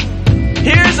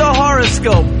 Here's a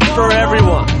horoscope for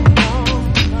everyone.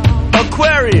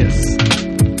 Aquarius,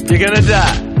 you're gonna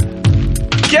die.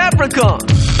 Capricorn,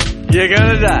 you're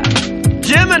gonna die.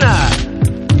 Gemini,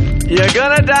 you're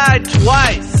gonna die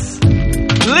twice.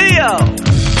 Leo,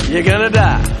 you're gonna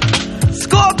die.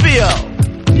 Scorpio,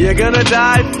 You're gonna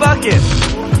die, fuck it.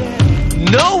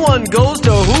 No one goes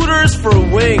to Hooters for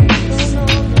wings.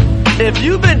 If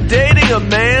you've been dating a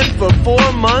man for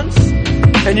 4 months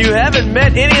and you haven't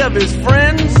met any of his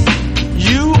friends,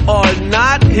 you are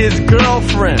not his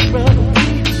girlfriend.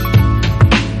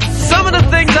 Some of the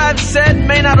things I've said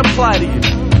may not apply to you.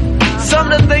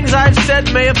 Some of the things I've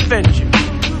said may offend you.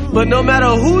 But no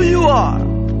matter who you are,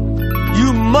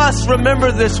 you must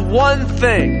remember this one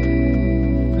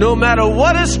thing. No matter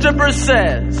what a stripper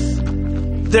says,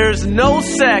 there's no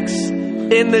sex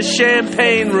in the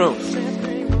champagne room.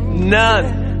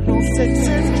 None. No sex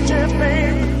in the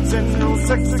champagne rooms and no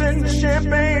sex in the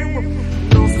champagne room.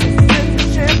 No sex in the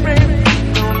champagne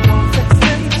room. No sex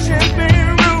in the champagne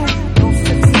room. No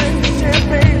sex in the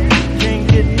champagne. Can't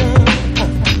get none.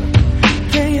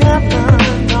 Can't have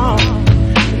none, no.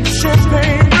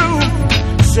 Champagne room.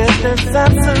 Says there's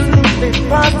absolutely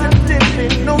positively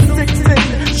no sex in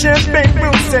the champagne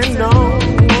room. Say no.